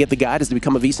only way to get the guide is to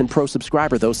become a VSiN Pro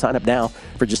subscriber, though. Sign up now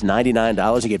for just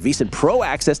 $99 and get VSiN Pro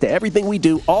access to everything we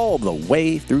do all the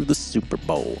way through the Super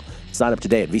Bowl. Sign up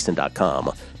today at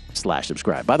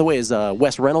VSiN.com/subscribe. By the way, is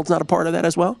Wes Reynolds not a part of that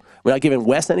as well? We're not giving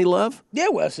Wes any love? Yeah,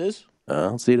 Wes is. I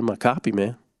don't see it in my copy,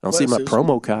 man. I don't see my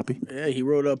promo copy. Yeah, he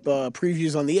wrote up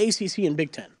previews on the ACC and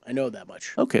Big Ten. I know that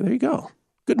much. Okay, there you go.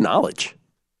 Good knowledge.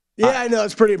 Yeah, I know.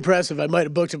 It's pretty impressive. I might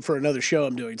have booked him for another show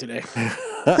I'm doing today.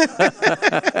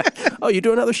 Oh, you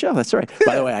do another show? That's right.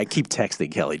 By the way, I keep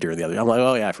texting Kelly during the other. I'm like,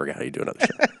 oh, yeah, I forgot you do another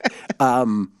show.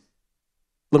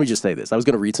 Let me just say this. I was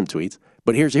going to read some tweets,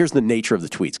 but here's the nature of the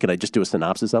tweets. Can I just do a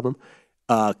synopsis of them?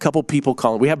 A couple people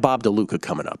calling. We have Bob DeLuca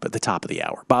coming up at the top of the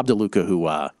hour. Bob DeLuca, who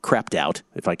crapped out,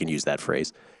 if I can use that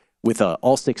phrase, with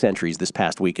all 6 entries this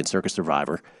past week in Circus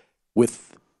Survivor,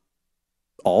 with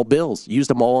all Bills. Used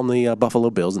them all on the Buffalo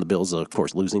Bills, and the Bills, of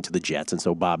course, losing to the Jets. And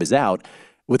so Bob is out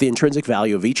with the intrinsic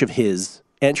value of each of his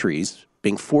entries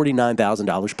being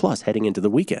 $49,000 plus heading into the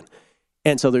weekend.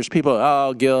 And so there's people,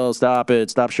 oh, Gil, stop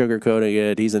it. Stop sugarcoating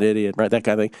it. He's an idiot, right? That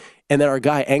kind of thing. And then our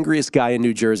guy, angriest guy in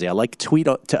New Jersey, I like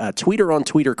tweeter on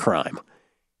Twitter crime.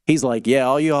 He's like, yeah,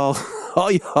 all y'all,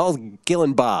 Gil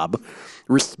and Bob,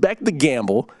 respect the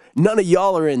gamble. None of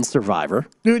y'all are in Survivor.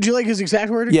 Would you like his exact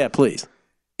wording? Yeah, please.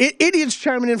 Idiots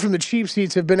chiming in from the cheap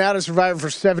seats have been out of Survivor for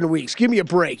 7 weeks. Give me a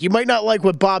break. You might not like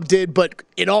what Bob did, but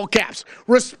in all caps,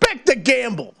 respect the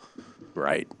gamble.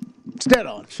 Right. It's dead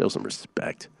on. Show some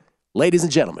respect. Ladies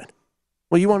and gentlemen,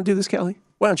 Well, you want to do this, Kelly?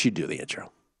 Why don't you do the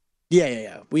intro?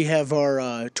 Yeah. We have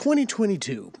our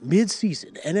 2022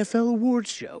 mid-season NFL awards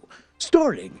show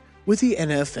starting with the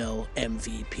NFL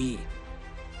MVP.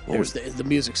 There's the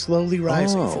music slowly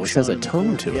rising. Oh, it has a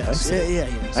tone to it. Yes. Yeah.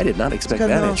 I did not expect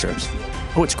that intro.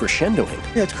 Oh, it's crescendoing.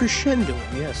 Yeah, it's crescendoing,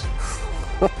 yes.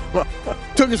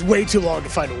 Took us way too long to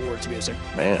find awards music.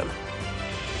 Man.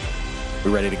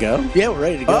 We ready to go? Yeah, we're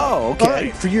ready to go. Oh, okay. All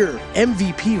right, for your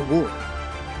MVP award,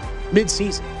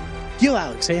 mid-season, Gil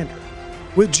Alexander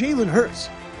with Jalen Hurts.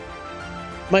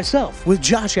 Myself with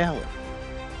Josh Allen.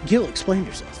 Gil, explain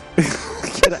yourself.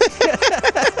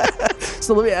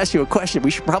 So let me ask you a question.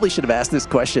 We probably should have asked this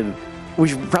question.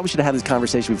 Probably should have had this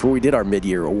conversation before we did our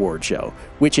mid-year award show,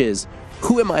 which is,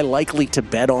 who am I likely to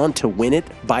bet on to win it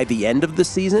by the end of the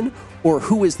season? Or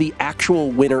who is the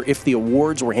actual winner if the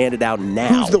awards were handed out now?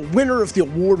 Who's the winner if the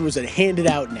award was handed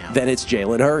out now? Then it's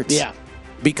Jalen Hurts. Yeah.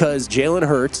 Because Jalen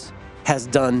Hurts has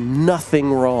done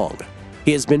nothing wrong.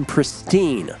 He has been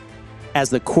pristine as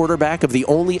the quarterback of the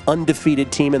only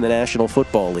undefeated team in the National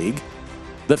Football League,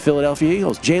 the Philadelphia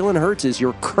Eagles. Jalen Hurts is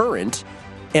your current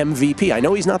MVP. I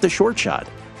know he's not the short shot,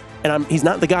 and he's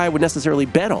not the guy I would necessarily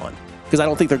bet on, because I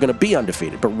don't think they're going to be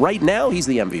undefeated. But right now, he's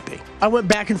the MVP. I went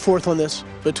back and forth on this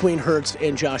between Hurts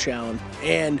and Josh Allen,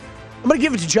 and I'm going to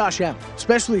give it to Josh Allen,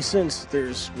 especially since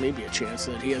there's maybe a chance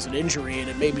that he has an injury and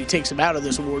it maybe takes him out of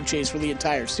this award chase for the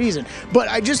entire season. But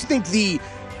I just think the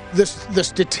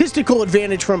statistical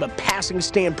advantage from a passing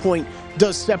standpoint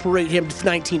does separate him to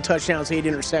 19 touchdowns, 8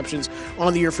 interceptions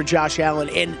on the year for Josh Allen.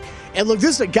 And look,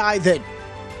 this is a guy that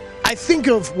I think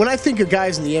of when I think of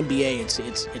guys in the NBA.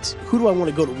 It's who do I want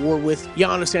to go to war with?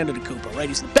 Giannis Antetokounmpo, right?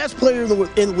 He's the best player in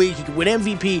the league. He can win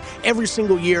MVP every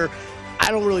single year.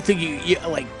 I don't really think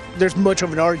there's much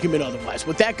of an argument otherwise.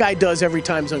 What that guy does every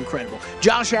time is incredible.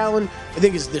 Josh Allen, I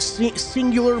think, is the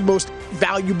singular most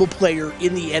valuable player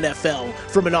in the NFL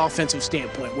from an offensive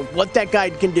standpoint. What that guy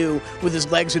can do with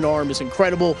his legs and arm is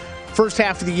incredible. First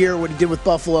half of the year, what he did with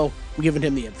Buffalo, we're giving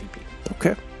him the MVP.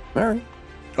 Okay.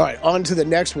 All right, on to the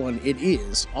next one. It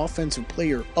is Offensive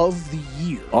Player of the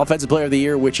Year. Offensive Player of the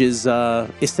Year, which is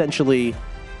essentially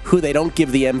who they don't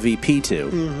give the MVP to.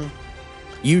 Mm-hmm.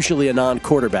 Usually a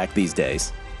non-quarterback these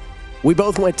days. We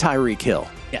both went Tyreek Hill.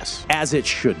 Yes. As it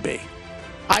should be.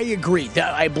 I agree.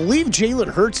 I believe Jalen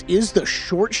Hurts is the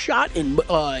short shot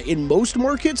in most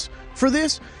markets for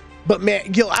this. But,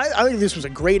 man, Gil, I think this was a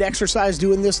great exercise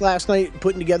doing this last night,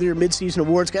 putting together your midseason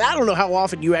awards. Because I don't know how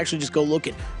often you actually just go look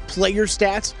at player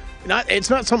stats. It's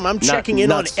not something I'm checking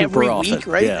in on every week,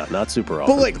 right? Yeah, not super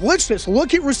often. But, let's just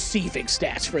look at receiving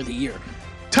stats for the year.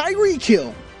 Tyreek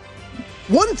Hill,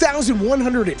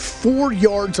 1,104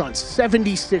 yards on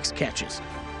 76 catches.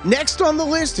 Next on the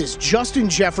list is Justin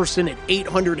Jefferson at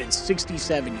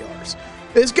 867 yards.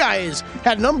 This guy has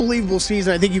had an unbelievable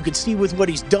season. I think you could see with what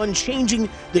he's done, changing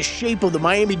the shape of the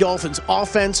Miami Dolphins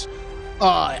offense.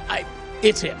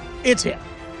 It's him.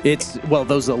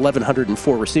 Those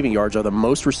 1,104 receiving yards are the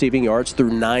most receiving yards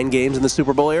through 9 games in the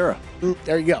Super Bowl era.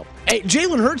 There you go. Hey,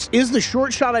 Jalen Hurts is the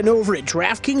short shot, I know, over at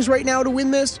DraftKings right now to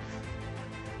win this.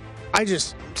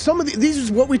 These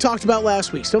is what we talked about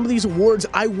last week. Some of these awards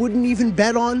I wouldn't even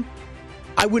bet on.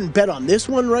 I wouldn't bet on this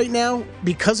one right now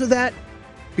because of that.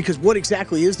 Because what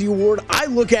exactly is the award? I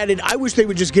look at it, I wish they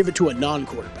would just give it to a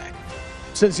non-quarterback,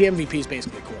 since the MVP is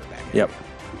basically a quarterback. Yep.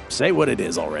 Say what it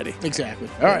is already. Exactly.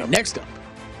 All right, next up,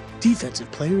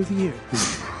 Defensive Player of the Year.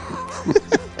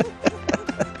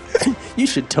 You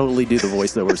should totally do the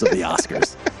voiceovers of the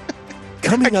Oscars.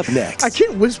 Coming up next. I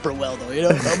can't whisper well, though.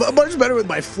 I'm much better with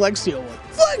my Flex Seal one.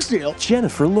 Flex Seal.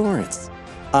 Jennifer Lawrence.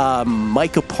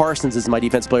 Micah Parsons is my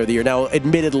Defensive Player of the Year. Now,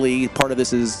 admittedly, part of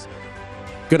this is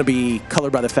going to be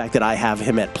colored by the fact that I have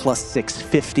him at plus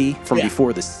 650 from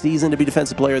before the season to be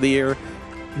Defensive Player of the Year.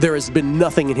 There has been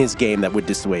nothing in his game that would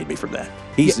dissuade me from that.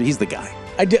 He's the guy.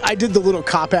 I did the little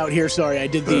cop-out here. Sorry, I'm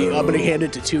going to hand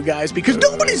it to 2 guys because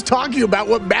nobody's talking about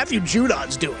what Matthew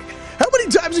Judon's doing. How many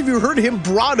times have you heard him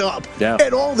brought up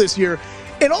at all this year?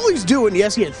 And all he's doing,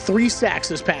 yes, he had 3 sacks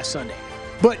this past Sunday,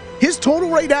 but his total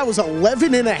right now is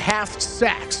 11.5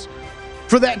 sacks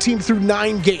for that team through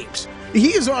 9 games.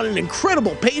 He is on an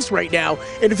incredible pace right now,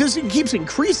 and if this thing keeps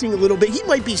increasing a little bit, he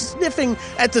might be sniffing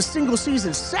at the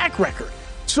single-season sack record.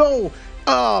 So,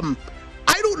 I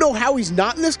don't know how he's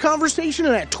not in this conversation,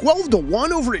 and at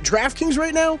 12-1 over at DraftKings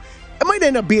right now, it might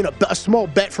end up being a small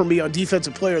bet for me on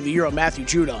Defensive Player of the Year on Matthew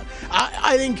Judon.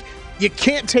 I think you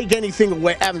can't take anything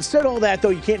away. Having said all that, though,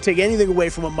 you can't take anything away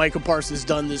from what Micah Parsons has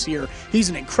done this year. He's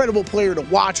an incredible player to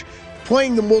watch.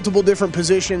 playing the multiple different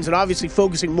positions and obviously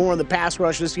focusing more on the pass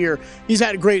rush this year. He's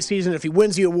had a great season. If he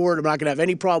wins the award, I'm not going to have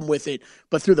any problem with it.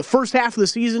 But through the first half of the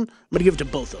season, I'm going to give it to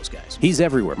both those guys. He's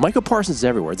everywhere. Micah Parsons is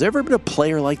everywhere. Has there ever been a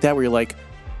player like that where you're like,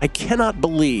 I cannot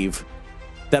believe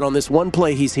that on this one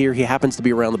play he's here, he happens to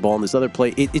be around the ball, and this other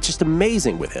play, it's just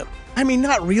amazing with him. I mean,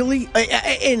 not really.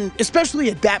 And especially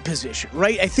at that position,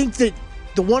 right? I think that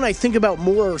the one I think about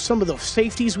more are some of the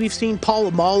safeties we've seen, Paul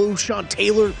Amalu, Sean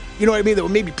Taylor, you know what I mean, that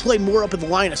would maybe play more up at the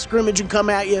line of scrimmage and come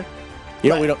at you. You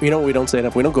know what we don't say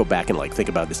enough? We don't go back and think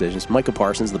about decisions. Micah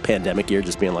Parsons, the pandemic year,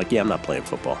 just being like, yeah, I'm not playing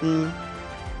football.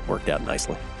 Worked out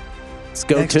nicely. Let's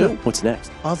go Next to up. What's next?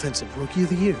 Offensive Rookie of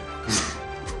the Year.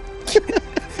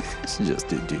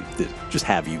 Just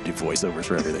have you do voiceovers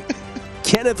for everything.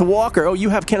 Kenneth Walker. Oh, you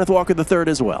have Kenneth Walker the third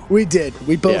as well. We did.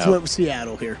 We both went with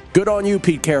Seattle here. Good on you,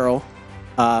 Pete Carroll,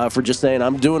 for just saying,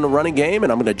 I'm doing a running game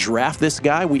and I'm going to draft this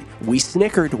guy. We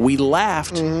snickered. We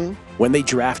laughed when they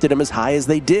drafted him as high as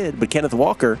they did. But Kenneth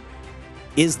Walker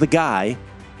is the guy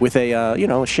with a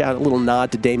little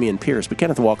nod to Dameon Pierce. But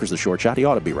Kenneth Walker's the short shot. He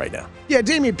ought to be right now. Yeah,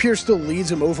 Dameon Pierce still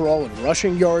leads him overall in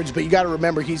rushing yards, but you got to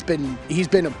remember he's been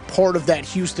a part of that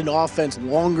Houston offense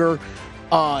longer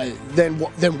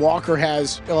than Walker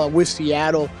has with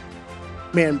Seattle.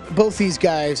 Man, both these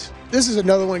guys. This is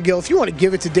another one, Gil. If you want to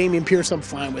give it to Dameon Pierce, I'm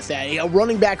fine with that. A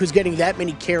running back who's getting that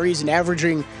many carries and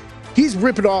averaging, he's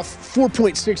ripping off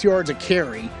 4.6 yards a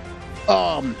carry.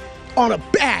 On a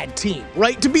bad team,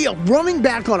 right? To be a running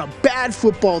back on a bad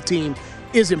football team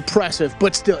is impressive,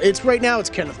 but still, it's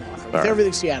Kenneth Walker with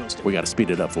everything Seattle's doing. We got to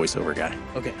speed it up, voiceover guy.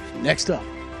 Okay, next up,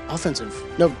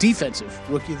 defensive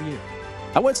Rookie of the Year.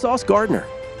 I went Sauce Gardner.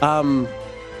 And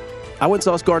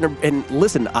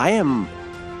listen,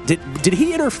 Did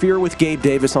he interfere with Gabe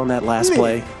Davis on that last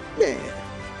play? Man.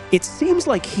 It seems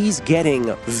like he's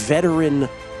getting veteran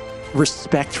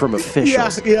respect from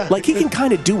officials. Yeah. Like he can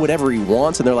kind of do whatever he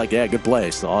wants, and they're like, yeah, good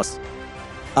play, Sauce.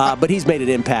 But he's made an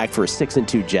impact for a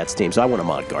 6-2 Jets team, so I want him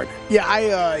on Gardner.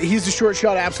 Yeah, he's the short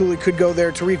shot. Absolutely could go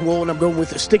there. Tariq Woolen, I'm going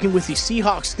with sticking with the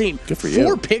Seahawks theme. Good for you.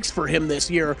 4 picks for him this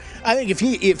year. I think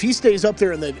if he stays up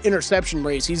there in the interception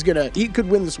race, he could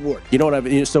win this award. You know what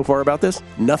I've so far about this?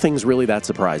 Nothing's really that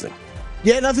surprising.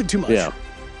 Yeah, nothing too much. Yeah.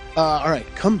 All right,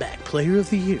 comeback player of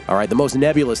the year. All right, the most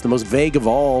nebulous, the most vague of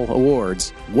all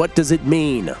awards. What does it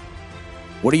mean?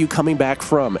 What are you coming back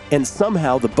from? And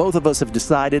somehow the both of us have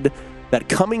decided that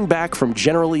coming back from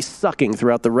generally sucking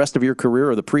throughout the rest of your career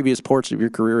or the previous parts of your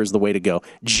career is the way to go.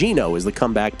 Geno is the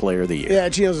comeback player of the year. Yeah,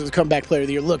 Geno's the comeback player of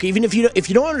the year. Look, even if you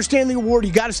don't understand the award,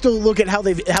 you got to still look at how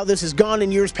this has gone in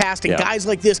years past, and guys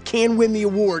like this can win the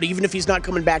award even if he's not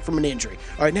coming back from an injury.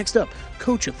 All right, next up,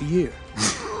 Coach of the Year.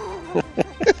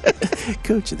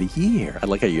 Coach of the Year. I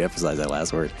like how you emphasize that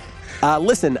last word.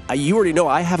 Listen, you already know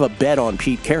I have a bet on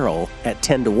Pete Carroll at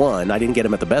 10-1. I didn't get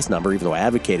him at the best number, even though I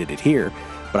advocated it here.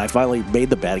 But I finally made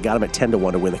the bet. I got him at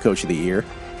 10-1 to win the Coach of the Year.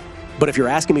 But if you're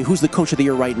asking me who's the Coach of the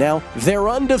Year right now, they're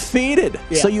undefeated.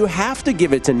 Yeah. So you have to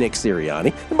give it to Nick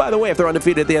Sirianni. And by the way, if they're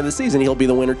undefeated at the end of the season, he'll be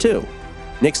the winner too.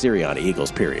 Nick Sirianni,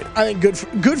 Eagles, period. I think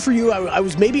good for you.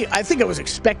 I think I was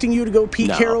expecting you to go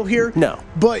Pete Carroll here. No.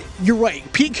 But you're right.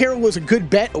 Pete Carroll was a good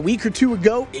bet a week or two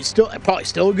ago. It's probably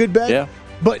still a good bet. Yeah.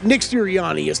 But Nick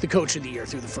Sirianni is the Coach of the Year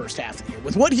through the first half of the year.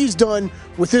 With what he's done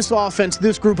with this offense,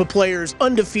 this group of players,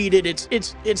 undefeated,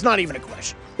 it's not even a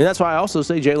question. And that's why I also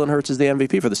say Jalen Hurts is the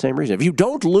MVP for the same reason. If you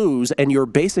don't lose and you're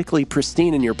basically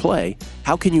pristine in your play,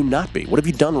 how can you not be? What have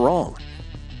you done wrong?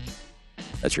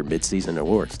 That's your midseason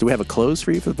awards. Do we have a close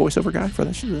for you for the voiceover guy for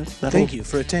this? Thank you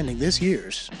for attending this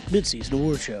year's midseason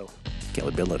award show.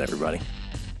 Kelly Bidlett, everybody.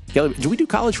 Kelly, do we do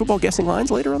college football guessing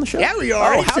lines later on the show? Yeah, we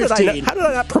are. Oh, how did I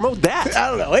not promote that? I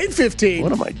don't know. 8:15.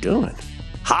 What am I doing?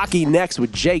 Hockey next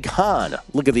with Jake Hahn.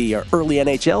 Look at the early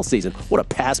NHL season. What a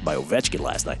pass by Ovechkin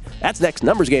last night. That's next.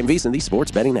 Numbers Game VSiN, the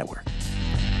Sports Betting Network.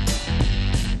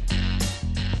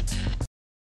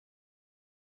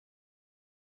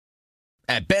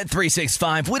 At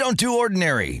Bet365, we don't do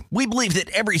ordinary. We believe that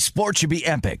every sport should be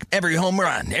epic. Every home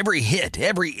run, every hit,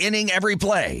 every inning, every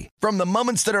play. From the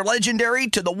moments that are legendary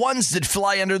to the ones that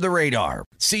fly under the radar.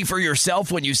 See for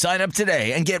yourself when you sign up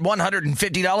today and get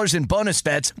 $150 in bonus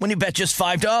bets when you bet just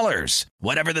 $5.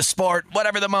 Whatever the sport,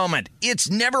 whatever the moment, it's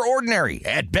never ordinary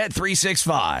at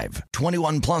Bet365.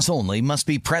 21 plus only. Must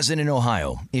be present in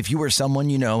Ohio. If you or someone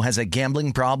you know has a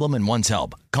gambling problem and wants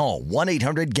help, call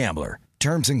 1-800-GAMBLER.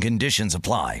 Terms and conditions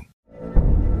apply.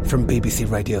 From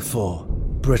BBC Radio 4,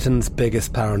 Britain's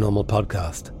biggest paranormal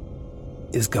podcast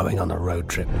is going on a road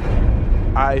trip.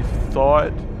 I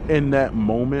thought in that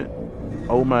moment,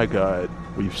 oh my God,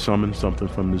 we've summoned something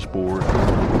from this board.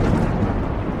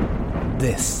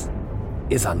 This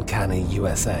is Uncanny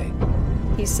USA.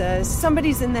 He says,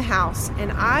 somebody's in the house,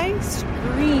 and I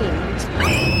screamed.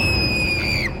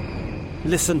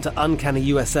 Listen to Uncanny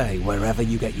USA wherever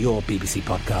you get your BBC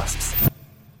podcasts,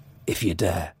 if you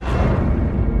dare.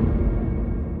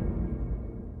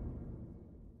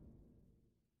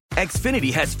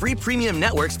 Xfinity has free premium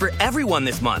networks for everyone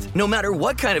this month, no matter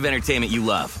what kind of entertainment you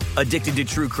love. Addicted to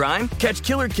true crime? Catch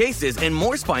killer cases and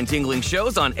more spine-tingling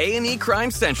shows on A&E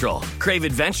Crime Central. Crave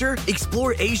adventure?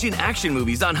 Explore Asian action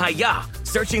movies on Hi-YAH.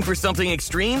 Searching for something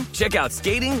extreme? Check out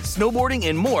skating, snowboarding,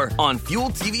 and more on Fuel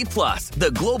TV Plus, the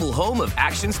global home of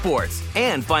action sports.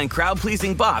 And find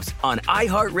crowd-pleasing bops on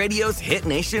iHeartRadio's Hit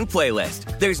Nation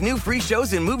playlist. There's new free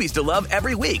shows and movies to love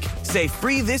every week. Say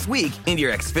free this week in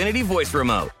your Xfinity voice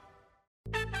remote.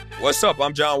 What's up?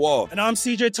 I'm John Wall. And I'm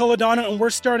CJ Toledano, and we're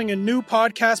starting a new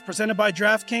podcast presented by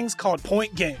DraftKings called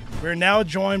Point Game. We're now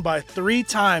joined by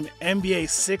three-time NBA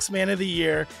Sixth Man of the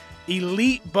Year,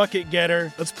 elite bucket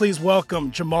getter. Let's please welcome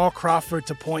Jamal Crawford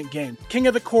to Point Game. King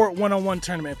of the Court one-on-one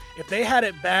tournament. If they had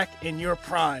it back in your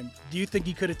prime, do you think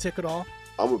you could have took it all?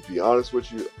 I'm going to be honest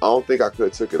with you. I don't think I could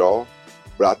have took it all,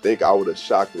 but I think I would have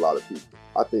shocked a lot of people.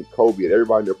 I think Kobe and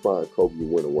everybody in their prime, Kobe would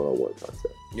win a one-on-one contest.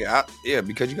 Yeah,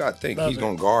 because you got to think he's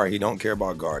going to guard. He don't care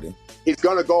about guarding. He's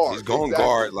going to guard. He's going to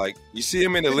guard. Like, you see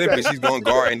him in the Olympics, he's going to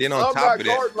guard. And then on top of that. I'm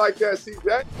not guarding like that,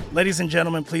 CJ. Ladies and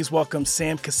gentlemen, please welcome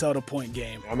Sam Cassell to Point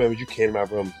Game. I remember you came to my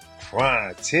room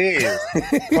crying, tears,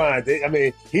 crying. I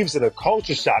mean, he was in a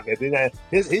culture shock. And then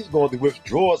he's going through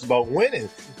withdrawals about winning.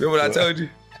 Remember what I told you?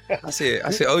 I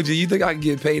said, OG, you think I can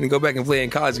get paid and go back and play in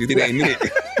college because it ain't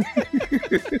it?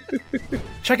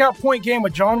 Check out Point Game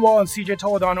with John Wall and CJ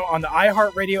Toledano on the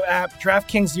iHeartRadio app,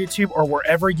 DraftKings YouTube, or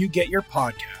wherever you get your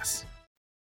podcasts.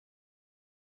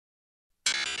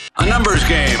 A numbers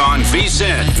game on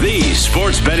VSiN, the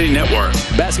sports betting network.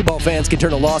 Basketball fans can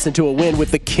turn a loss into a win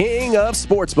with the king of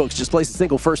sportsbooks. Just place a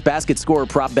single first basket score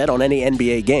prop bet on any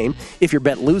NBA game. If your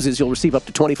bet loses, you'll receive up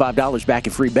to $25 back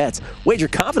in free bets. Wager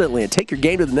confidently and take your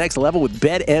game to the next level with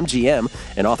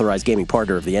BetMGM, an authorized gaming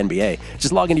partner of the NBA.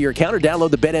 Just log into your account or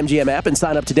download the BetMGM app and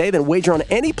sign up today. Then wager on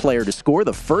any player to score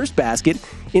the first basket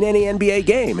in any NBA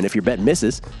game. And if your bet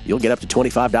misses, you'll get up to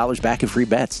 $25 back in free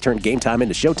bets. Turn game time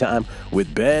into showtime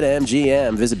with BetMGM.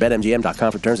 Visit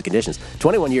BetMGM.com for terms and conditions.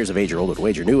 21 years of age or older to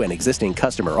wager. New and existing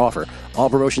customer offer. All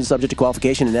promotions subject to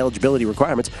qualification and eligibility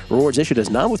requirements. Rewards issued as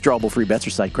non-withdrawable free bets or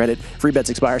site credit. Free bets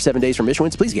expire 7 days from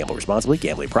issuance. Please gamble responsibly.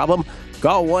 Gambling problem?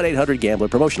 Call 1-800-GAMBLER.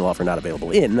 Promotional offer not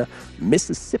available in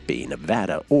Mississippi,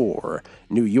 Nevada, or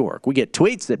New York. We get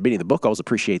tweets at Beating the Book. Always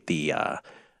appreciate the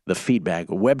feedback.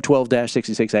 Web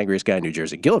 12-66 Angriest Guy in New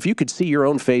Jersey. Gil, if you could see your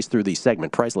own face through the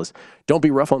segment, priceless. Don't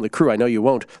be rough on the crew. I know you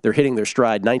won't. They're hitting their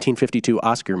stride. 1952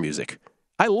 Oscar music.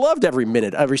 I loved every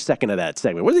minute, every second of that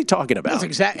segment. What is he talking about?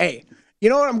 That's Hey, you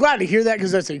know what? I'm glad to hear that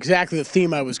because that's exactly the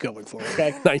theme I was going for,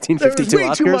 okay? 1952 There was way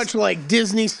Oscars? too much like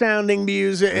Disney-sounding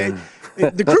music.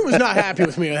 The crew was not happy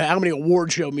with me with how many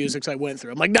award show musics I went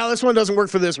through. I'm like, no, this one doesn't work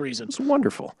for this reason. It's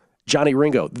wonderful. Johnny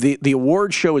Ringo, the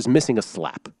award show is missing a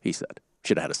slap, he said.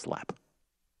 Should have had a slap.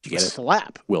 Did you get it?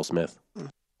 Slap? Will Smith.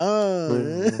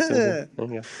 That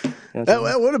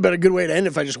would have been a good way to end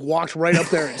if I just walked right up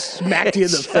there and smacked you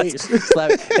in the face.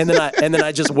 Slap. And then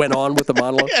I just went on with the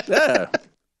monologue. Yeah.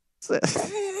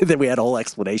 Then we had a whole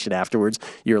explanation afterwards.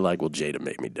 You're like, well, Jada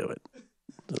made me do it.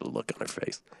 A look on her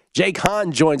face. Jake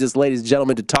Hahn joins us, ladies and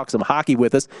gentlemen, to talk some hockey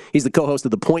with us. He's the co-host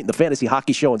of The Point, the fantasy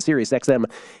hockey show on SiriusXM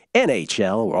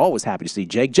NHL. We're always happy to see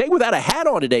Jake. Jake without a hat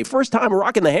on today. First time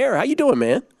rocking the hair. How you doing,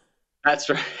 man? That's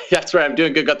right. That's right. I'm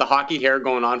doing good. Got the hockey hair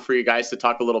going on for you guys to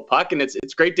talk a little puck, and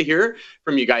it's great to hear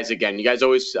from you guys again. You guys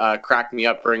always crack me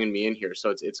up bringing me in here, so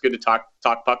it's good to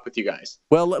talk puck with you guys.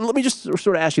 Well, let me just sort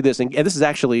of ask you this, and this is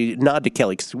actually nod to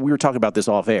Kelly, because we were talking about this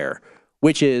off air,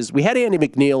 which is we had Andy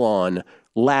McNeil on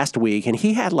last week, and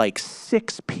he had like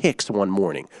 6 picks one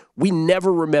morning. We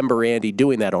never remember Andy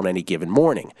doing that on any given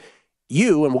morning.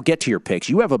 You, and we'll get to your picks,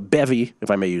 you have a bevy, if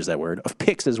I may use that word, of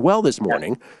picks as well this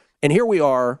morning. And here we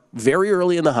are, very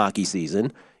early in the hockey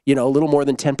season, a little more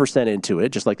than 10% into it,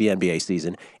 just like the NBA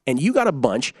season, and you got a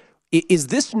bunch. Is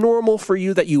this normal for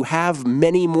you that you have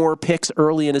many more picks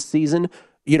early in a season,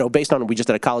 based on, we just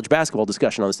had a college basketball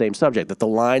discussion on the same subject, that the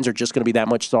lines are just going to be that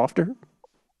much softer?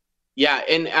 Yeah,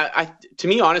 and to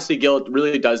me, honestly, Gil, it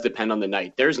really does depend on the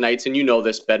night. There's nights, and you know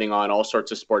this, betting on all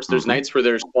sorts of sports. There's nights where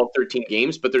there's 12, 13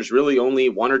 games, but there's really only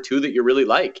 1 or 2 that you really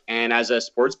like. And as a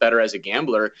sports bettor, as a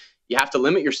gambler, you have to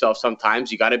limit yourself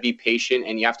sometimes. You got to be patient,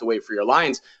 and you have to wait for your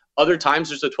lines. Other times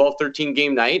there's a 12-13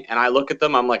 game night, and I look at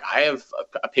them, I'm like, I have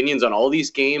opinions on all these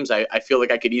games. I feel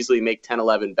like I could easily make 10,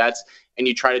 11 bets, and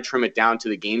you try to trim it down to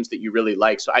the games that you really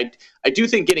like. So I do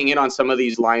think getting in on some of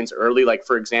these lines early, like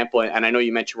for example, and I know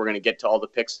you mentioned we're going to get to all the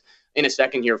picks in a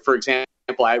second here. For example,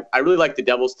 I really like the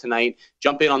Devils tonight.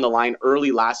 Jump in on the line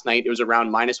early last night. It was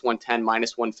around -110,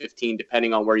 -115,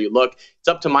 depending on where you look. It's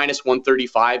up to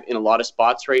 -135 in a lot of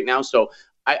spots right now. So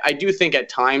I do think at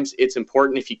times it's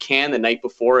important, if you can, the night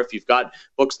before, if you've got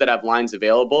books that have lines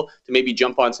available, to maybe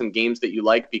jump on some games that you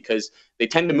like, because they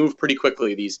tend to move pretty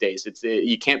quickly these days.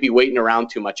 You can't be waiting around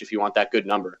too much if you want that good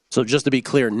number. So just to be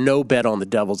clear, no bet on the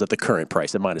Devils at the current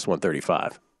price at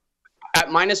 -135. At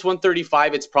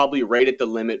 -135, it's probably right at the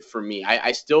limit for me.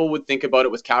 I still would think about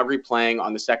it with Calgary playing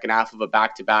on the second half of a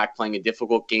back-to-back, playing a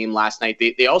difficult game last night.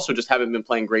 They also just haven't been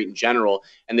playing great in general,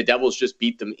 and the Devils just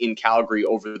beat them in Calgary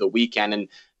over the weekend, and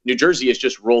New Jersey is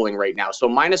just rolling right now. So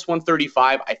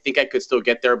 -135, I think I could still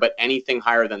get there, but anything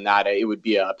higher than that, it would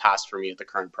be a pass for me at the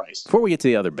current price. Before we get to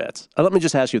the other bets, let me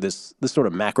just ask you this sort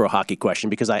of macro hockey question,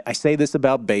 because I say this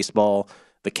about baseball.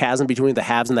 The chasm between the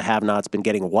haves and the have-nots been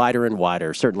getting wider and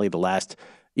wider, certainly the last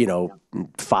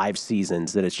 5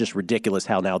 seasons, that it's just ridiculous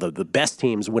how now the best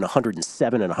teams win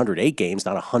 107 and 108 games,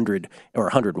 not 100 or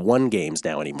 101 games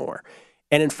now anymore.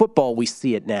 And in football, we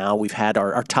see it now. We've had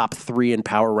our top 3 in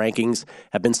power rankings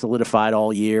have been solidified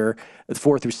all year.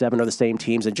 4 through 7 are the same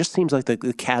teams. It just seems like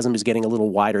the chasm is getting a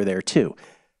little wider there too.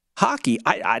 Hockey,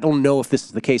 I don't know if this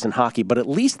is the case in hockey, but at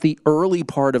least the early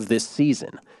part of this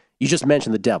season, you just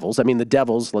mentioned the Devils. I mean, the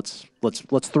Devils, let's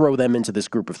throw them into this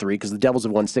group of 3, because the Devils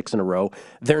have won 6 in a row.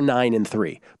 They're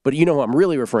 9-3. But you know what I'm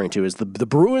really referring to is the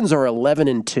Bruins are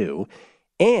 11-2,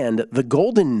 and the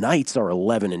Golden Knights are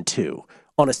 11-2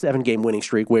 on a 7-game winning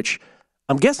streak, which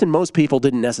I'm guessing most people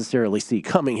didn't necessarily see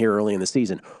coming here early in the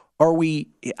season.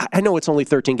 I know it's only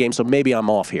 13 games, so maybe I'm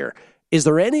off here. Is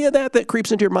there any of that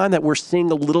creeps into your mind, that we're seeing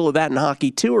a little of that in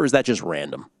hockey too, or is that just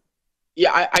random?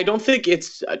 Yeah, I don't think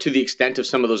it's to the extent of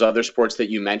some of those other sports that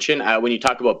you mentioned. When you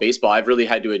talk about baseball, I've really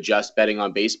had to adjust betting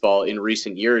on baseball in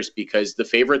recent years, because the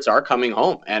favorites are coming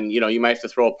home. And, you might have to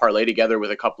throw a parlay together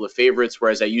with a couple of favorites,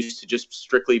 whereas I used to just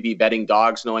strictly be betting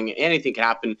dogs, knowing anything can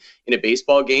happen in a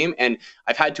baseball game. And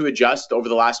I've had to adjust over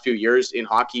the last few years in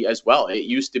hockey as well. It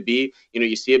used to be,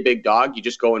 you see a big dog, you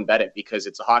just go and bet it, because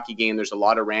it's a hockey game. There's a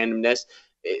lot of randomness.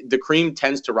 The cream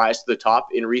tends to rise to the top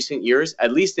in recent years.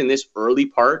 At least in this early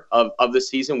part of the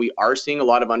season, we are seeing a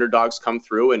lot of underdogs come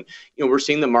through, and we're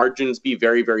seeing the margins be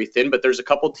very, very thin. But there's a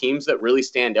couple teams that really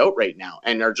stand out right now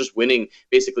and are just winning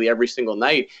basically every single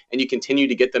night, and you continue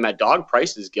to get them at dog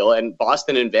prices, Gil. And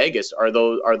Boston and Vegas are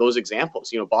those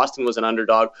examples. Boston was an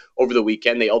underdog over the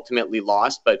weekend. They ultimately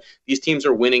lost, but these teams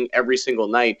are winning every single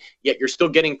night, yet you're still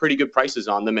getting pretty good prices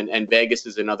on them. And Vegas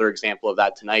is another example of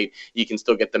that tonight. You can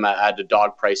still get them at a dog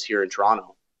price here in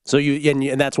Toronto. So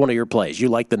and that's one of your plays. You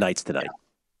like the Knights tonight?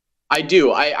 I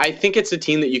do. I think it's a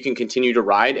team that you can continue to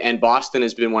ride, and Boston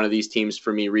has been one of these teams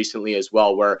for me recently as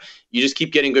well, where you just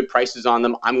keep getting good prices on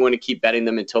them. I'm going to keep betting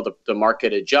them until the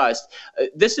market adjusts.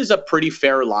 This is a pretty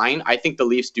fair line. I think the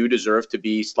Leafs do deserve to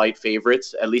be slight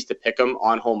favorites, at least to pick them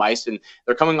on home ice, and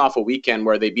they're coming off a weekend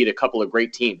where they beat a couple of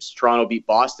great teams. Toronto beat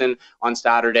Boston on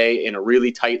Saturday in a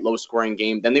really tight, low-scoring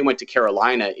game. Then they went to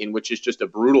Carolina, in which is just a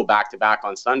brutal back-to-back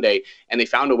on Sunday, and they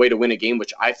found a way to win a game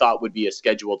which I thought would be a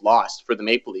scheduled loss for the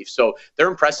Maple Leafs. So they're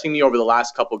impressing me over the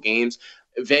last couple games.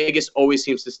 Vegas always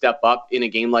seems to step up in a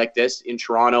game like this in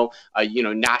Toronto,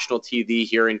 national TV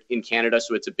here in Canada.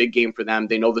 So it's a big game for them.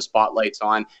 They know the spotlight's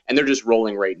on, and they're just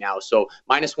rolling right now. So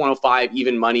 -105,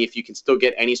 even money. If you can still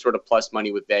get any sort of plus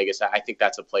money with Vegas, I think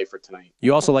that's a play for tonight.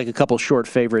 You also like a couple short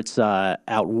favorites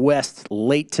out west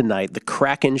late tonight. The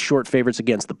Kraken short favorites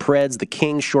against the Preds. The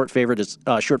Kings short favorites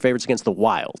against the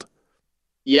Wild.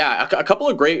 Yeah, a couple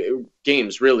of great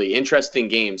games, really interesting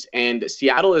games. And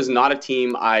Seattle is not a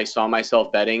team I saw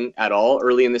myself betting at all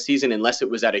early in the season, unless it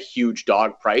was at a huge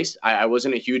dog price. I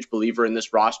wasn't a huge believer in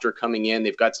this roster coming in.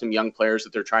 They've got some young players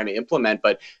that they're trying to implement,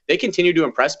 but they continue to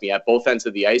impress me at both ends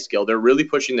of the ice, Gil. They're really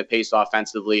pushing the pace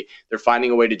offensively. They're finding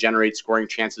a way to generate scoring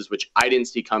chances, which I didn't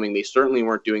see coming. They certainly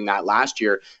weren't doing that last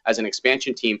year as an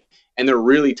expansion team. And they're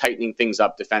really tightening things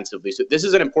up defensively. So this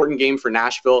is an important game for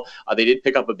Nashville. They did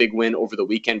pick up a big win over the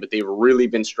weekend, but they've really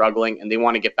been struggling, and they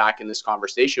want to get back in this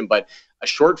conversation. But a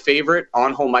short favorite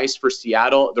on home ice for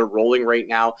Seattle. They're rolling right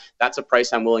now. That's a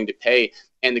price I'm willing to pay.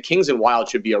 And the Kings and Wild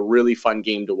should be a really fun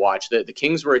game to watch. The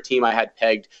Kings were a team I had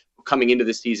pegged coming into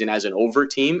the season as an over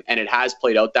team, and it has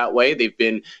played out that way. They've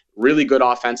been really good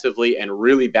offensively and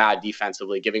really bad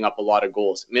defensively, giving up a lot of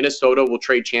goals. Minnesota will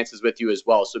trade chances with you as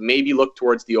well. So maybe look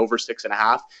towards the over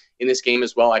 6.5 in this game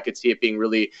as well. I could see it being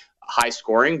really high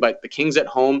scoring, but the Kings at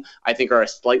home, I think, are a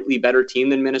slightly better team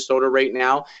than Minnesota right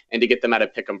now. And to get them at a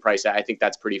pick'em price, I think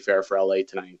that's pretty fair for LA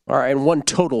tonight. All right, and one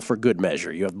total for good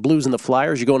measure. You have the Blues and the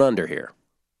Flyers. You're going under here.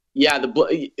 Yeah,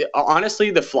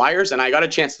 honestly, the Flyers, and I got a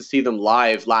chance to see them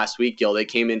live last week, Gil. They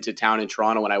came into town in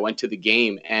Toronto when I went to the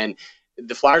game, and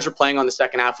the Flyers were playing on the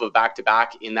second half of a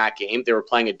back-to-back in that game. They were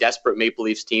playing a desperate Maple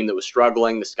Leafs team that was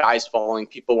struggling. The sky's falling.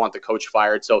 People want the coach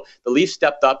fired. So the Leafs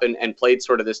stepped up and played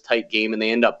sort of this tight game, and they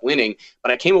end up winning.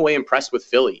 But I came away impressed with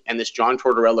Philly and this John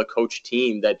Tortorella coach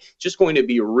team that's just going to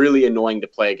be really annoying to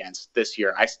play against this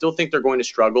year. I still think they're going to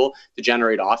struggle to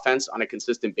generate offense on a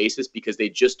consistent basis because they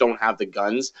just don't have the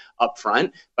guns up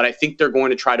front. But I think they're going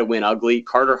to try to win ugly.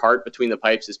 Carter Hart between the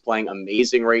pipes is playing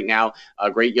amazing right now. A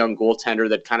great young goaltender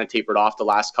that kind of tapered off the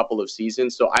last couple of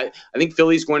seasons. So I think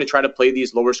Philly's going to try to play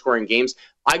these lower scoring games.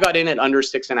 I got in at under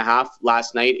 6.5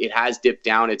 last night. It has dipped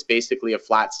down. It's basically a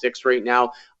flat 6 right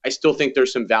now. I still think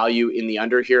there's some value in the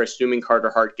under here, assuming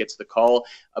Carter Hart gets the call.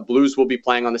 Blues will be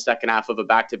playing on the second half of a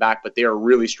back-to-back, but they are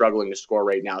really struggling to score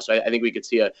right now. So I think we could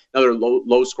see another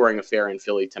low-scoring affair in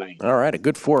Philly tonight. All right, a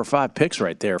good 4 or 5 picks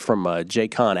right there from Jay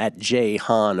Hahn at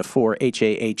JHahn4,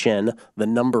 H-A-H-N, the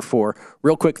number 4.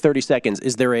 Real quick, 30 seconds.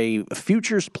 Is there a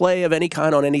futures play of any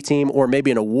kind on any team, or maybe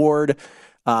an award,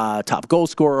 top goal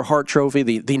scorer, Hart Trophy,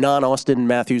 the non-Austin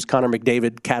Matthews, Connor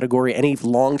McDavid category? Any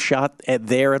long shot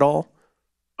there at all?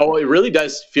 Oh, it really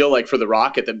does feel like for the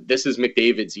Rocket that this is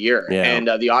McDavid's year. Yeah. And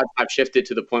the odds have shifted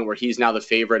to the point where he's now the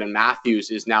favorite and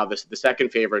Matthews is now the second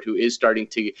favorite, who is starting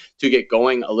to get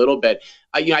going a little bit.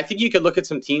 I think you could look at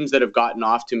some teams that have gotten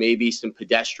off to maybe some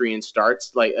pedestrian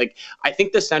starts. Like I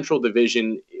think the Central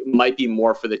Division might be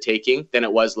more for the taking than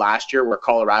it was last year, where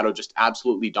Colorado just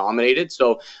absolutely dominated.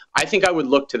 So I think I would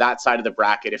look to that side of the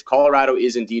bracket. If Colorado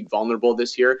is indeed vulnerable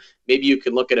this year, maybe you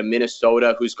could look at a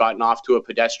Minnesota who's gotten off to a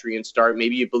pedestrian start.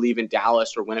 Maybe you believe in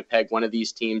Dallas or Winnipeg, one of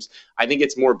these teams. I think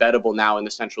it's more bettable now in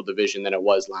the Central Division than it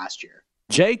was last year.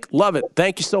 Jake, love it.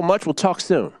 Thank you so much. We'll talk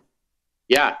soon.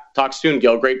 Yeah, talk soon,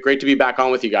 Gil. Great to be back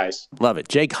on with you guys. Love it.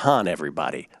 Jake Hahn,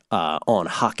 everybody, on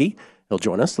hockey. He'll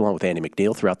join us along with Andy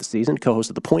McNeil throughout the season, co-host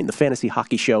of The Point, the Fantasy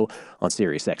Hockey Show on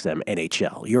SiriusXM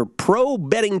NHL. Your pro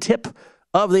betting tip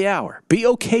of the hour. Be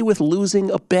okay with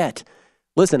losing a bet.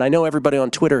 Listen, I know everybody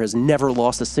on Twitter has never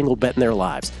lost a single bet in their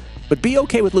lives, but be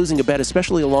okay with losing a bet,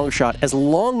 especially a long shot, as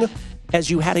long as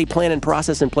you had a plan and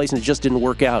process in place and it just didn't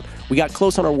work out. We got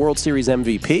close on our World Series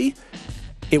MVP.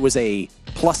 It was a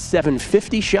plus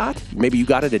 750 shot. Maybe you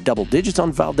got it at double digits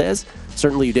on Valdez.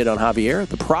 Certainly you did on Javier.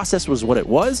 The process was what it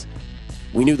was.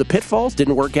 We knew the pitfalls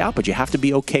didn't work out, but you have to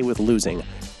be okay with losing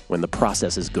when the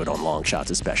process is good on long shots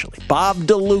especially. Bob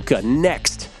DeLuca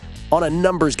next on a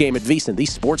numbers game at VSiN, the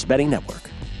Sports Betting Network.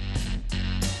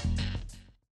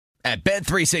 At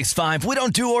Bet365, we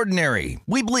don't do ordinary.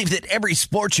 We believe that every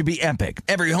sport should be epic.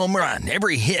 Every home run,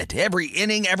 every hit, every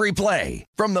inning, every play.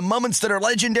 From the moments that are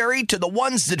legendary to the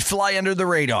ones that fly under the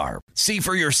radar. See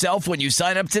for yourself when you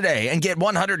sign up today and get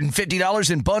 $150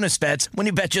 in bonus bets when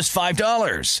you bet just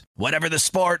 $5. Whatever the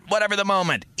sport, whatever the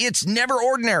moment, it's never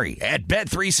ordinary at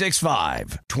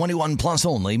Bet365. 21 plus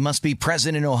only. Must be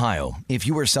present in Ohio. If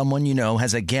you or someone you know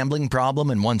has a gambling problem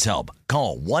and wants help,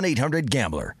 call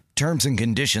 1-800-GAMBLER. Terms and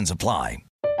conditions apply.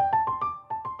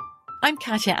 I'm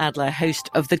Katya Adler, host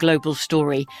of The Global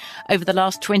Story. Over the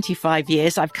last 25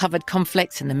 years, I've covered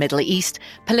conflicts in the Middle East,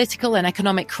 political and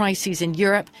economic crises in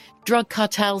Europe, drug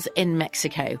cartels in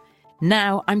Mexico.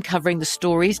 Now I'm covering the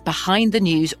stories behind the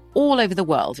news all over the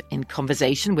world in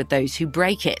conversation with those who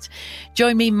break it.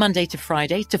 Join me Monday to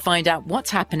Friday to find out what's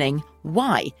happening,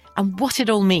 why, and what it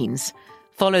all means.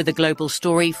 Follow The Global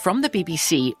Story from the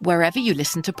BBC wherever you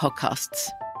listen to podcasts.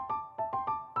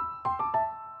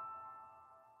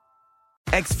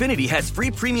 Xfinity has free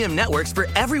premium networks for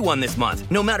everyone this month,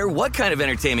 no matter what kind of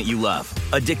entertainment you love.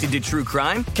 Addicted to true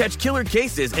crime? Catch killer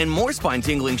cases and more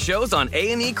spine-tingling shows on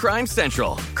A&E Crime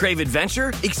Central. Crave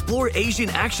adventure? Explore Asian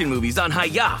action movies on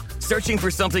Hi-YAH. Searching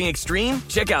for something extreme?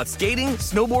 Check out skating,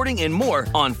 snowboarding, and more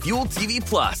on Fuel TV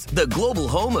Plus, the global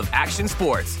home of action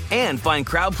sports. And find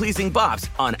crowd-pleasing bops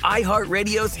on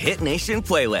iHeartRadio's Hit Nation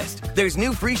playlist. There's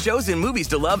new free shows and movies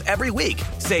to love every week.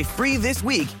 Say free this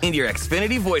week in your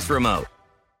Xfinity voice remote.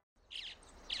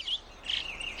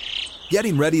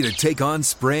 Getting ready to take on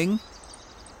spring?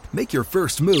 Make your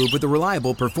first move with the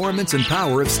reliable performance and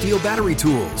power of Steel battery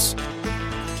tools.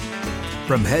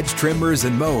 From hedge trimmers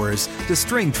and mowers to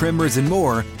string trimmers and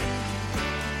more,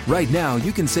 right now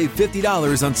you can save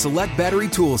 $50 on select battery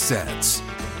tool sets.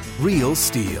 Real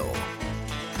Steel.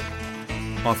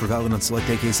 Offer valid on select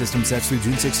AK system sets through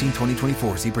June 16,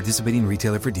 2024. See participating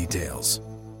retailer for details.